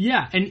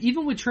 Yeah, and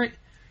even with Trey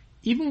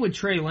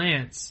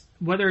Lance,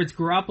 whether it's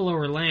Garoppolo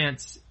or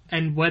Lance,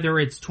 and whether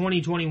it's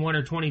 2021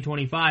 or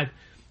 2025,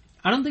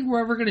 I don't think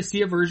we're ever going to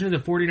see a version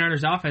of the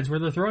 49ers offense where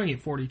they're throwing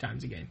it 40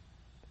 times a game.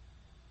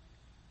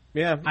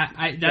 Yeah,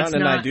 that's not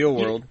in an ideal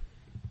world.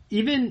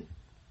 Even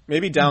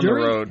maybe down the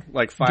road,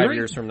 like 5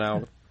 years from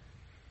now,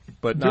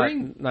 but not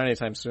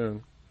anytime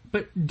soon.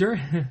 But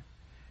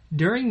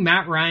during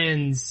Matt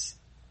Ryan's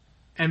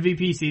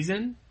MVP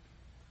season,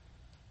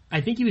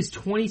 I think he was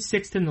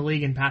 26th in the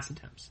league in pass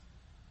attempts.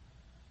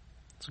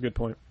 That's a good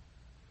point.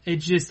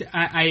 It's just,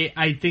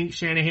 I think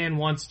Shanahan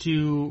wants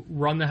to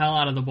run the hell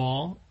out of the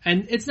ball.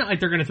 And it's not like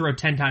they're going to throw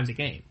 10 times a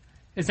game.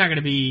 It's not going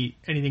to be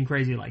anything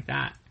crazy like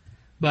that.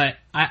 But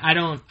I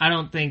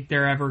don't think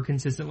they're ever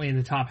consistently in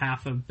the top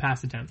half of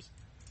pass attempts.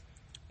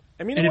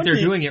 I mean, and if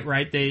they're doing it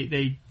right,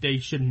 they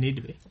shouldn't need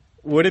to be.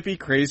 Would it be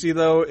crazy,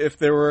 though, if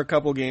there were a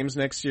couple games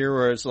next year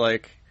where it's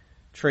like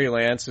Trey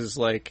Lance is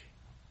like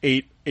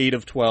 8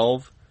 of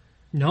 12?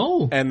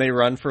 No. And they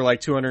run for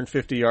like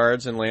 250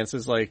 yards and Lance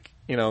is like,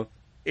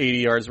 80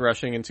 yards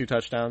rushing and 2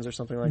 touchdowns or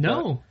something like that.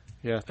 No.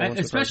 Yeah.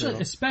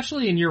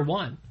 Especially in year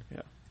one.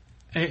 Yeah.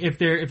 If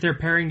they're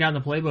paring down the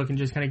playbook and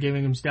just kind of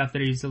giving him stuff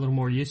that he's a little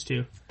more used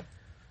to.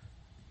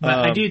 But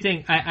I do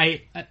think,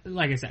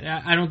 like I said,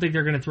 I don't think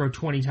they're going to throw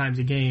 20 times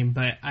a game,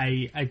 but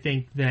I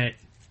think that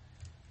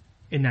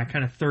in that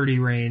kind of 30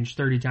 range,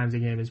 30 times a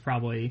game is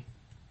probably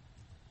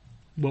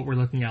what we're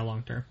looking at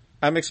long term.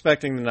 I'm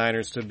expecting the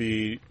Niners to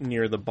be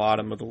near the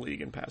bottom of the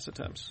league in pass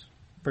attempts,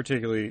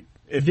 particularly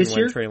if and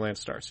when Trey Lance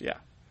starts. Yeah.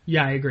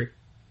 Yeah, I agree.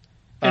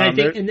 And I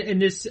think in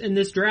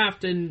this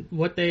draft and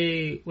what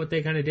they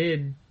kind of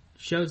did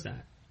shows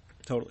that.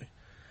 Totally.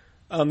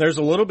 There's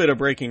a little bit of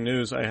breaking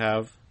news I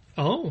have.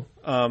 Oh.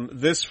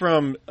 This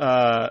from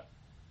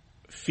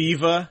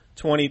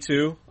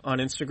FIFA22 on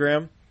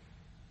Instagram.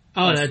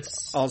 Oh,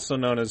 that's also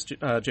known as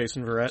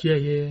Jason Verrett.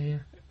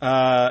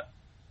 Yeah.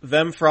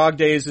 Them Frog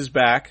Days is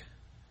back.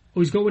 Oh,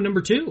 he's going with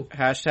number 2.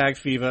 Hashtag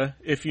FIFA.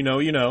 If you know,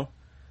 you know.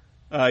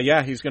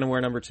 Yeah, he's going to wear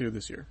number 2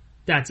 this year.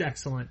 That's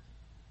excellent.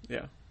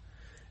 Yeah.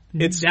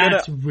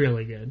 That's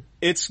really good.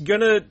 It's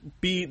gonna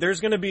be, there's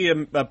gonna be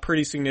a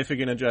pretty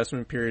significant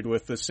adjustment period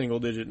with the single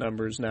digit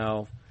numbers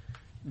now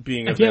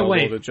being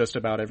available to just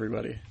about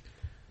everybody.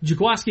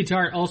 Jaquiski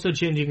Tartt also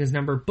changing his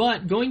number,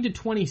 but going to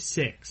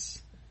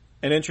 26.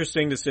 An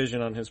interesting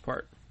decision on his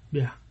part.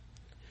 Yeah.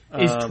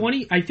 Is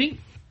 20, I don't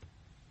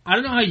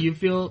know how you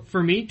feel.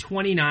 For me,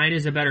 29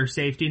 is a better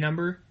safety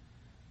number.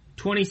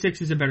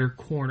 26 is a better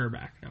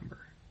cornerback number.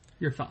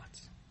 Your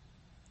thoughts?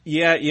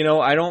 Yeah,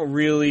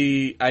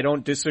 I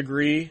don't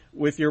disagree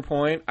with your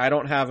point. I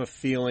don't have a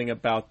feeling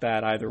about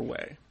that either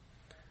way.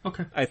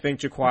 Okay. I think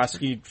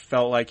Jaquiski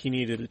felt like he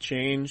needed a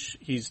change.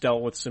 He's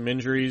dealt with some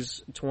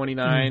injuries,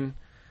 29.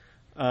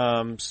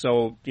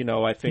 So,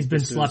 I think he's been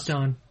slept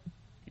on.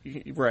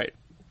 Right.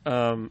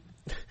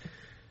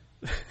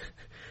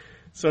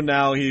 So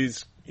now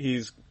he's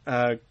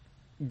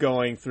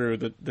going through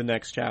the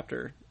next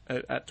chapter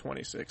at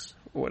 26,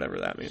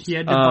 whatever that means. He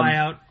had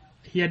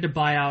to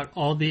buy out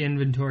all the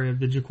inventory of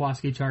the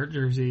Jaquiski Tartt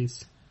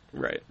jerseys.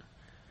 Right.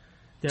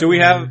 Did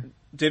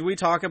we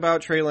talk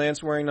about Trey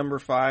Lance wearing number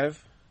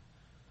 5?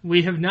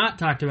 We have not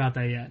talked about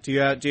that yet. Do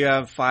you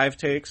have 5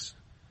 takes?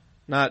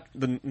 Not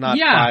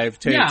 5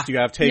 takes. Yeah, do you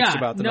have takes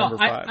about the number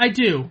 5? I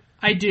do.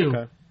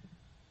 Okay.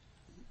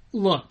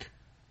 Look.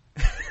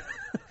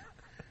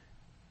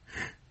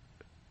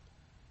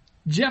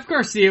 Jeff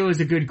Garcia was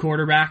a good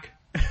quarterback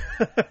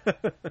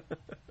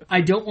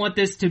I don't want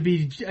this to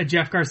be a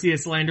Jeff Garcia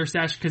slander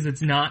sesh because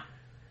it's not.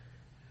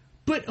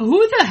 But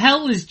who the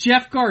hell is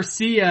Jeff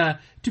Garcia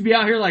to be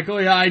out here like, oh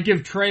yeah, I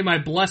give Trey my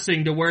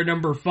blessing to wear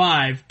number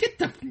 5?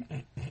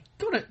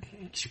 Go to.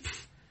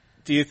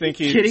 Do you think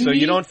me?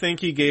 You don't think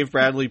he gave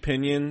Bradley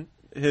Pinion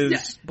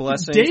his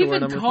blessing to wear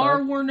number 5? David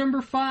Carr wore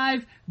number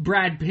 5.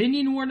 Brad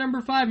Pinion wore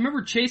number 5.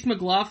 Remember Chase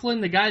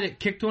McLaughlin, the guy that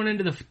kicked one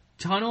into the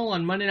tunnel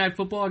on Monday Night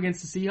Football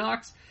against the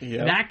Seahawks?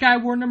 Yep. That guy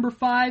wore number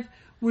 5.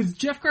 Was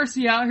Jeff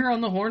Garcia out here on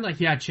the horn like,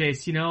 yeah,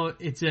 Chase,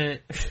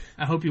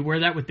 I hope you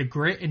wear that with the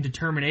grit and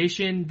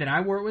determination that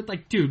I wore it with?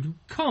 Like, dude,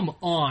 come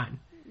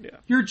on. Yeah.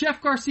 You're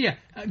Jeff Garcia.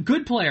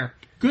 Good player.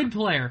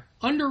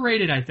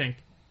 Underrated, I think.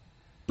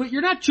 But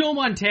you're not Joe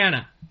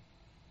Montana.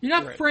 You're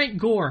not Frank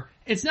Gore.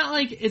 It's not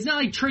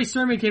like Trey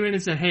Sermon came in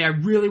and said, hey, I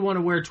really want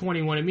to wear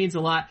 21. It means a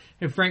lot.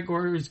 And Frank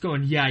Gore is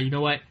going, yeah, you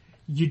know what?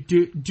 You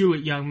do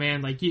it, young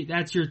man. Like,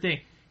 that's your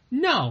thing.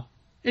 No.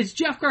 It's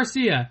Jeff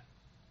Garcia.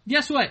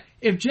 Guess what?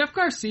 If Jeff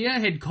Garcia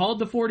had called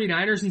the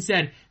 49ers and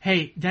said,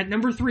 hey, that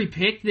number 3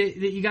 pick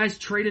that you guys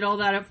traded all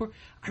that up for,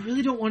 I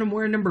really don't want him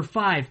wearing number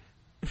 5.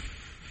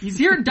 He's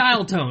here in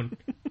dial tone.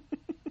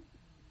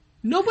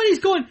 Nobody's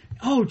going,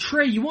 oh,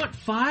 Trey, you want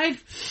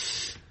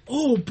 5?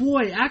 Oh,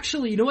 boy,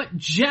 actually, you know what?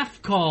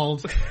 Jeff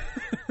called.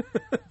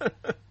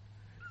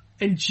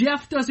 And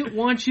Jeff doesn't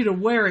want you to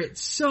wear it.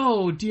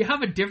 So, do you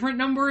have a different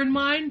number in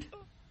mind?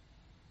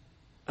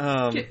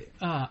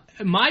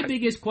 My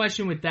biggest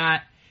question with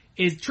that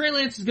is Trey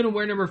Lance is going to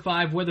wear number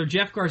 5 whether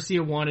Jeff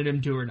Garcia wanted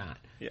him to or not.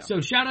 Yeah. So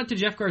shout out to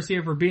Jeff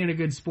Garcia for being a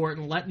good sport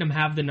and letting him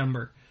have the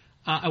number.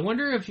 I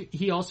wonder if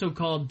he also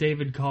called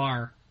David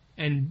Carr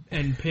and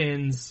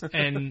Pins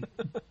and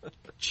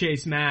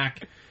Chase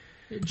Mack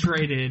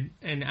traded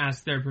and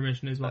asked their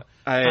permission as well.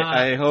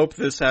 I hope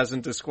this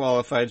hasn't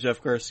disqualified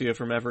Jeff Garcia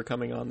from ever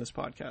coming on this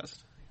podcast.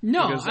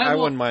 No, because I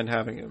wouldn't mind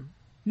having him.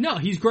 No,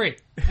 he's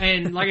great.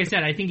 And like I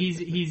said, I think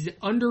he's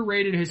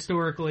underrated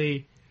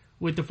historically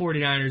with the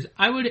 49ers.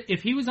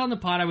 If he was on the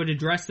pod, I would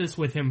address this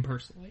with him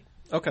personally.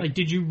 Okay. Like,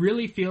 did you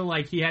really feel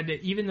like he had to,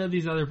 even though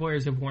these other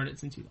players have worn it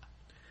since you left?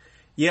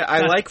 Yeah,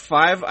 I like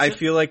 5. I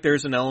feel like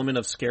there's an element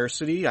of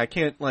scarcity. I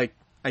can't the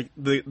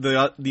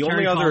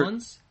only other.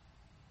 Collins?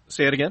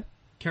 Say it again.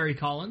 Kerry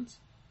Collins?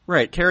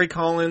 Right, Kerry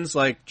Collins,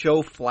 like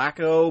Joe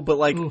Flacco, but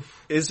like,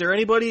 Oof. is there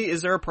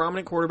a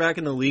prominent quarterback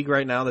in the league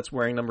right now that's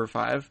wearing number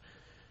 5?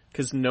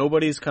 Because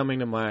nobody's coming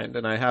to mind,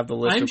 and I have the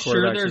list of quarterbacks. I'm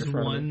sure there's in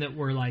front one of me. that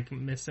we're like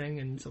missing,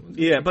 and someone's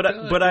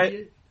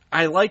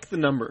I like the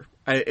number.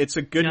 It's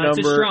a good number.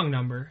 It's a strong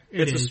number.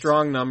 It's a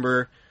strong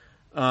number.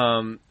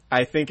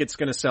 I think it's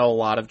going to sell a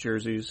lot of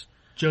jerseys.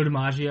 Joe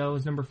DiMaggio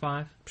is number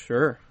 5.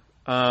 Sure.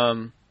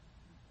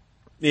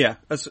 Yeah,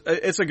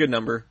 it's a good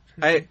number.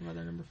 Other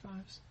number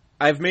 5s.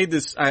 I've made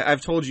this.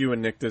 I've told you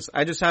and Nick this.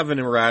 I just have an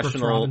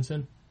irrational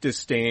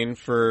disdain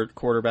for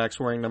quarterbacks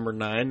wearing number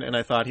 9, and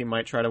I thought he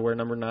might try to wear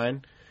number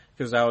 9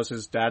 because that was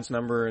his dad's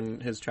number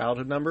and his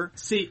childhood number.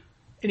 See,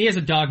 and he has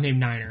a dog named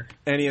Niner.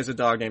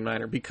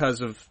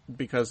 Because of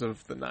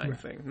the 9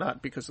 thing,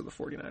 not because of the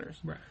 49ers.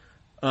 Right.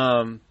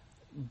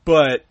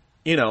 But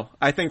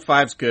I think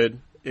 5's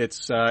good.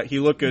 It's he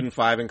looked good in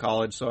 5 in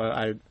college, so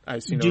I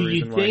see no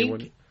reason why he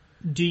wouldn't.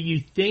 Do you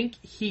think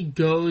he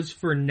goes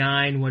for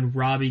 9 when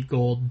Robbie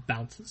Gould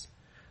bounces?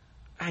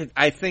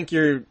 I think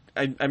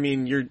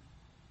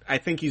I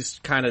think he's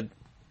kind of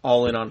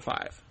all in on 5.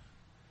 Okay.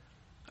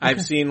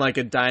 I've seen like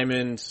a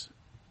diamond.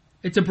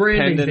 It's a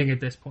branding pendant thing at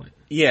this point.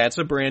 Yeah, it's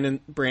a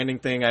branding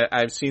thing.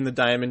 I've seen the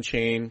diamond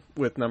chain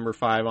with number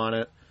 5 on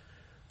it.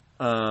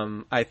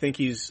 I think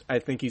he's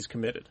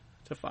committed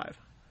to 5.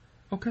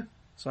 Okay.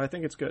 So I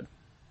think it's good.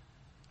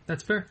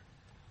 That's fair.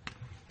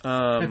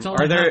 That's all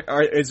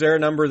is there a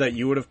number that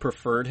you would have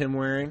preferred him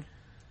wearing?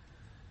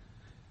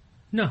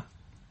 No.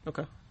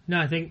 Okay. No,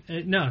 I think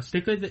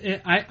stick with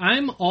it.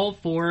 I'm all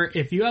for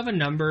if you have a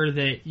number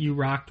that you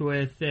rocked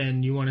with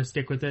and you want to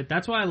stick with it.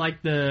 That's why I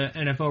like the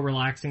NFL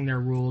relaxing their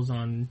rules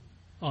on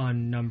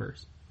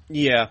numbers.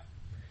 Yeah.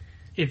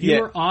 If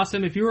you were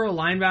awesome, if you were a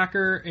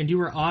linebacker and you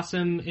were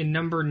awesome in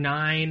number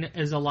 9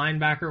 as a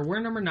linebacker, wear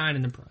number 9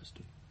 in the pros,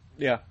 dude.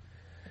 Yeah.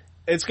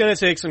 It's going to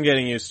take some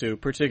getting used to,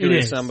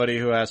 particularly somebody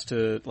who has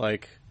to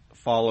like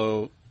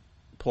follow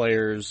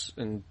players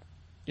and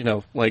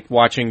like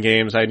watching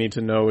games. I need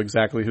to know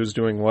exactly who's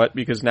doing what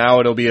because now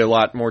it'll be a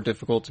lot more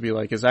difficult to be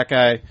like, is that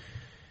guy,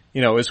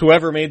 is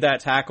whoever made that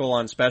tackle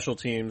on special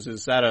teams,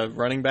 is that a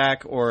running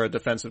back or a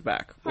defensive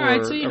back? All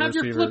right, so you have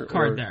your flip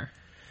card there.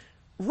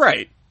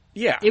 Right.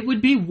 Yeah. It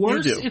would be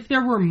worse if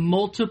there were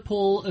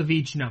multiple of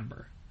each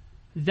number.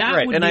 That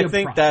right, would and be I a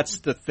think problem.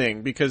 that's the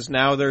thing because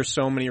now there's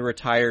so many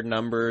retired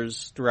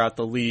numbers throughout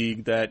the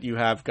league that you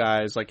have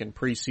guys like in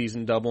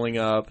preseason doubling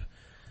up,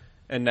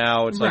 and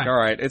now it's like, all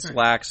right, it's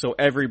lax, so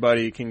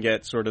everybody can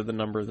get sort of the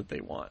number that they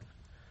want.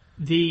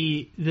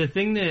 The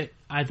thing that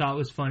I thought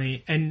was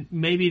funny, and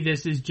maybe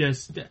this is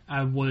just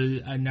I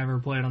never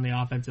played on the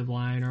offensive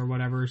line or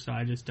whatever, so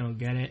I just don't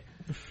get it.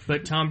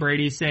 But Tom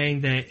Brady's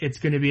saying that it's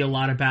going to be a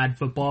lot of bad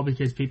football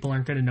because people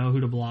aren't going to know who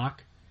to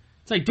block.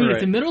 It's like, dude, Right.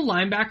 if the middle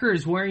linebacker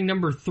is wearing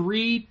number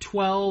 3,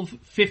 12,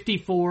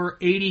 54,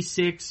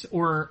 86,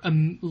 or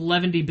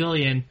 11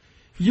 billion,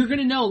 you're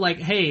gonna know, like,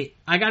 hey,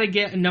 I gotta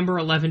get a number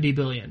 11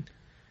 billion.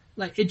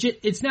 Like,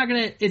 it's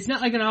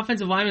not like an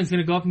offensive lineman's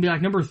gonna go up and be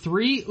like, number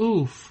 3?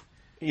 Oof.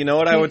 You know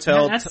what I would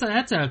tell?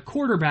 That's a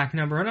quarterback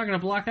number. I'm not gonna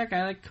block that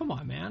guy. Like, come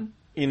on, man.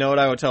 You know what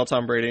I would tell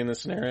Tom Brady in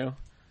this scenario?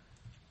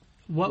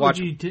 Would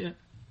you do?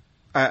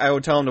 I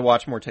would tell him to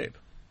watch more tape.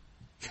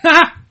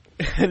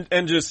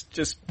 and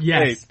just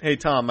yes. Hey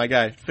Tom, my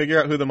guy, figure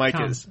out who the mic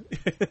is.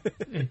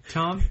 Hey,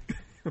 Tom,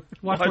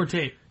 watch more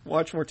tape.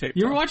 Watch more tape.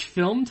 You Tom. ever watch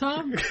film,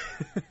 Tom?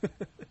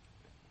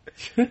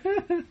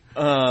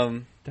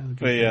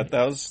 But yeah,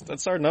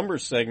 that's our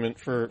numbers segment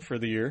for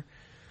the year.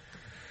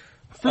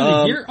 For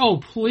the year? Oh,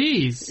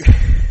 please.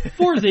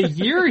 For the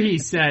year, he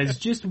says.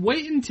 Just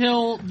wait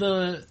until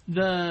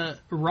the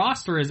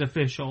roster is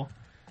official.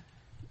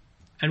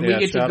 And we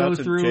get to go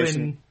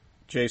through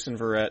Jason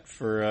Verrett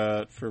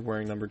for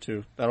wearing number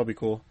 2. That'll be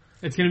cool.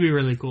 It's going to be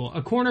really cool.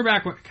 A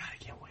cornerback. God,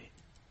 I can't wait.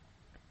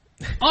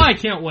 Oh, I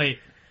can't wait.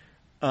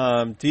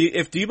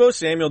 If Deebo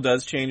Samuel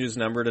does change his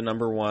number to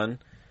number 1,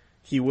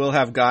 he will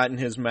have gotten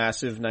his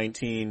massive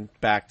 19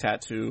 back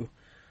tattoo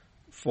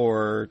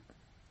for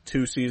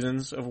 2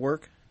 seasons of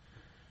work.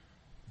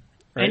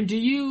 Right? And do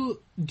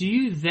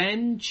you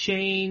then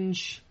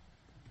change?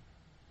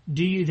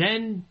 Do you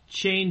then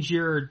change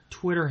your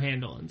Twitter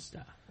handle and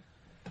stuff?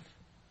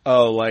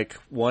 Oh, like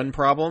one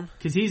problem?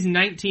 Because he's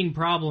 19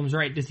 problems,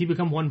 right? Does he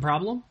become one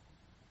problem?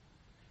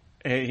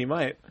 Hey, he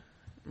might.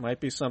 Might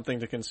be something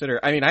to consider.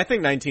 I mean, I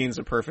think 19 is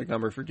a perfect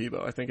number for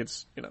Deebo. I think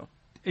it's,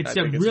 It's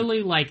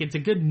a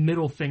good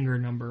middle finger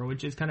number,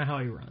 which is kind of how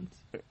he runs.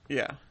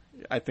 Yeah.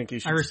 I think he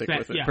should stick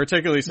with it. Yeah.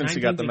 Particularly since he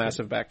got the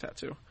massive back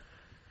tattoo.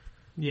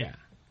 Yeah,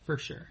 for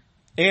sure.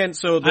 And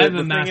so I have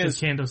a massive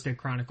Candlestick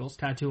Chronicles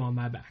tattoo on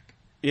my back.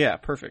 Yeah,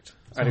 perfect.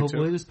 So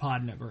hopefully this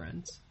pod never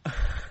ends.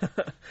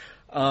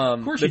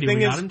 Of course you do. We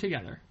got them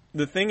together.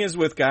 The thing is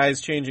with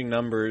guys changing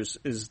numbers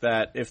is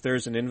that if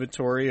there's an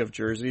inventory of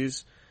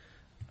jerseys,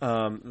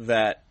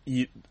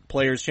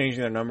 players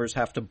changing their numbers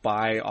have to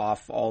buy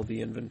off all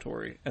the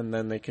inventory, and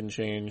then they can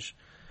change.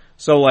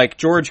 So like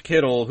George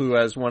Kittle, who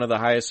has one of the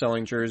highest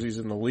selling jerseys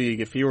in the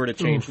league, if he were to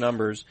change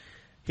numbers,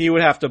 he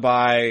would have to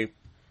buy,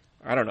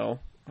 I don't know,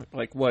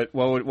 like what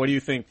do you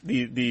think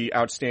the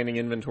outstanding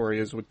inventory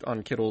is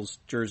on Kittle's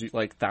jersey?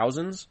 Like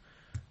thousands?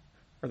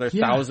 Are there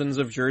thousands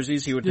of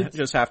jerseys he would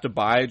just have to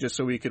buy just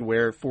so he could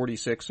wear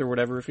 46 or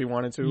whatever if he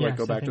wanted to, like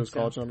go back to his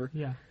college number?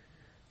 Yeah.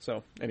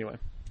 So anyway,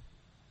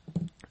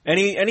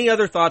 any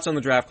other thoughts on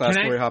the draft class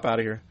before we hop out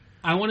of here?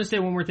 I want to say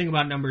one more thing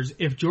about numbers.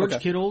 If George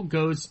Kittle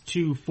goes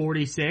to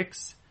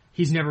 46,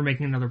 he's never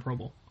making another Pro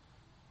Bowl.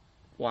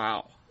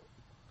 Wow.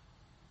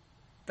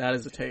 That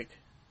is a take.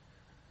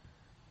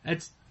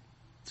 It's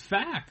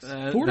facts.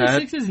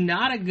 46 is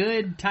not a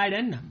good tight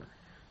end number.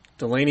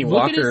 Delaney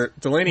Walker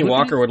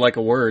would like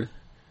a word.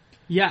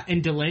 Yeah,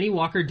 and Delaney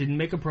Walker didn't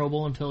make a Pro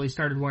Bowl until he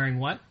started wearing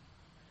what?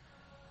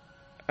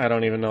 I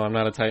don't even know. I'm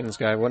not a Titans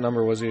guy. What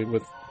number was he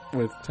with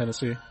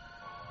Tennessee?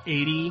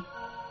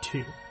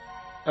 82.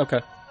 Okay.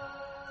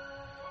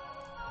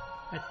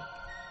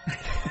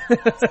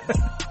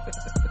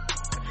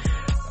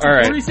 All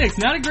right. 46,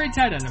 not a great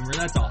tight end number,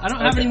 that's all. I don't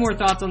have any more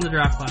thoughts on the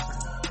draft class right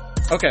now.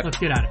 Okay. Let's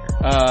get out of here.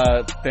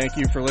 Thank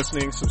you for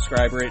listening.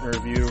 Subscribe, rate, and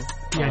review.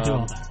 Yeah, do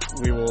all that.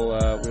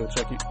 We'll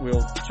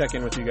check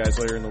in with you guys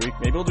later in the week.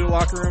 Maybe we'll do a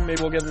locker room.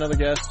 Maybe we'll get another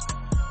guest.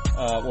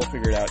 We'll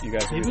figure it out. You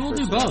guys. Maybe we'll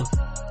do both.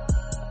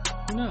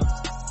 Who knows?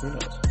 Who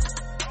knows?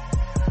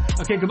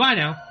 Okay, goodbye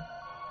now.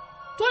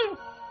 Bye.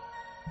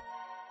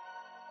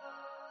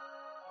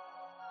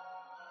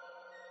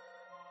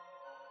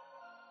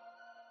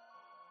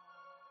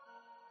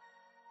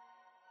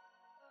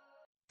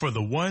 For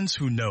the ones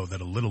who know that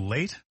a little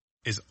late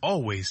is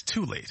always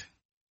too late,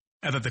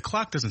 and that the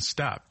clock doesn't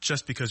stop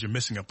just because you're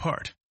missing a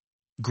part,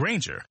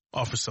 Grainger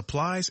offers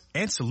supplies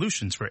and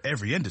solutions for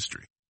every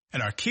industry.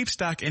 And our Keep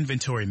Stock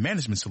inventory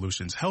management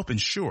solutions help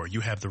ensure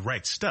you have the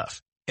right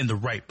stuff in the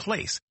right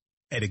place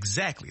at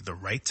exactly the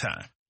right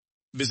time.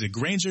 Visit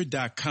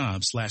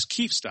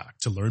Grainger.com/keepstock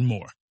to learn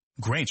more.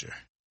 Grainger,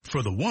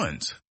 for the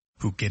ones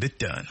who get it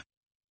done.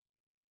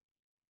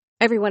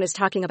 Everyone is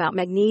talking about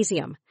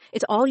magnesium.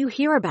 It's all you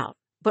hear about.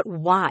 But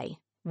why?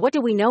 What do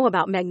we know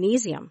about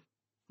magnesium?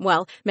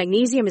 Well,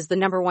 magnesium is the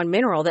number one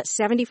mineral that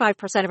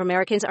 75% of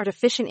Americans are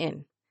deficient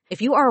in.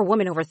 If you are a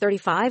woman over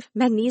 35,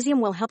 magnesium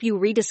will help you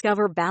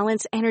rediscover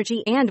balance,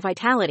 energy, and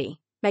vitality.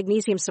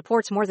 Magnesium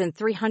supports more than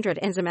 300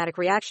 enzymatic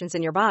reactions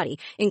in your body,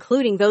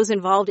 including those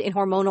involved in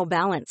hormonal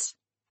balance.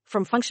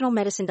 From functional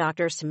medicine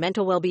doctors to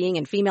mental well-being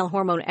and female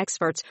hormone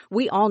experts,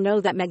 we all know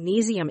that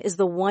magnesium is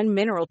the one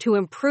mineral to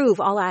improve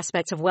all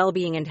aspects of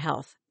well-being and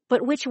health.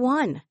 But which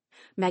one?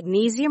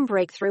 Magnesium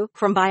Breakthrough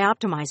from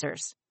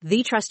Bioptimizers,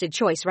 the trusted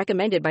choice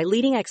recommended by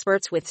leading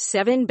experts with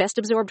 7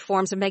 best-absorbed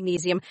forms of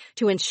magnesium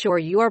to ensure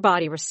your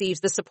body receives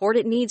the support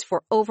it needs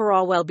for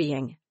overall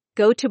well-being.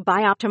 Go to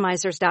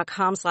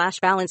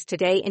bioptimizers.com/balance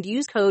today and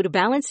use code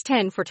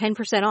BALANCE10 for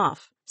 10%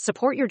 off.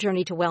 Support your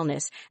journey to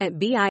wellness at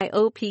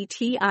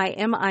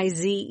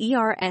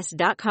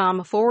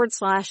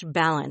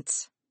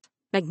BIOPTIMIZERS.com/balance.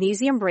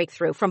 Magnesium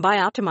Breakthrough from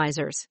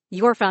Bioptimizers,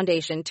 your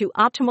foundation to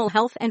optimal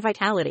health and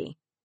vitality.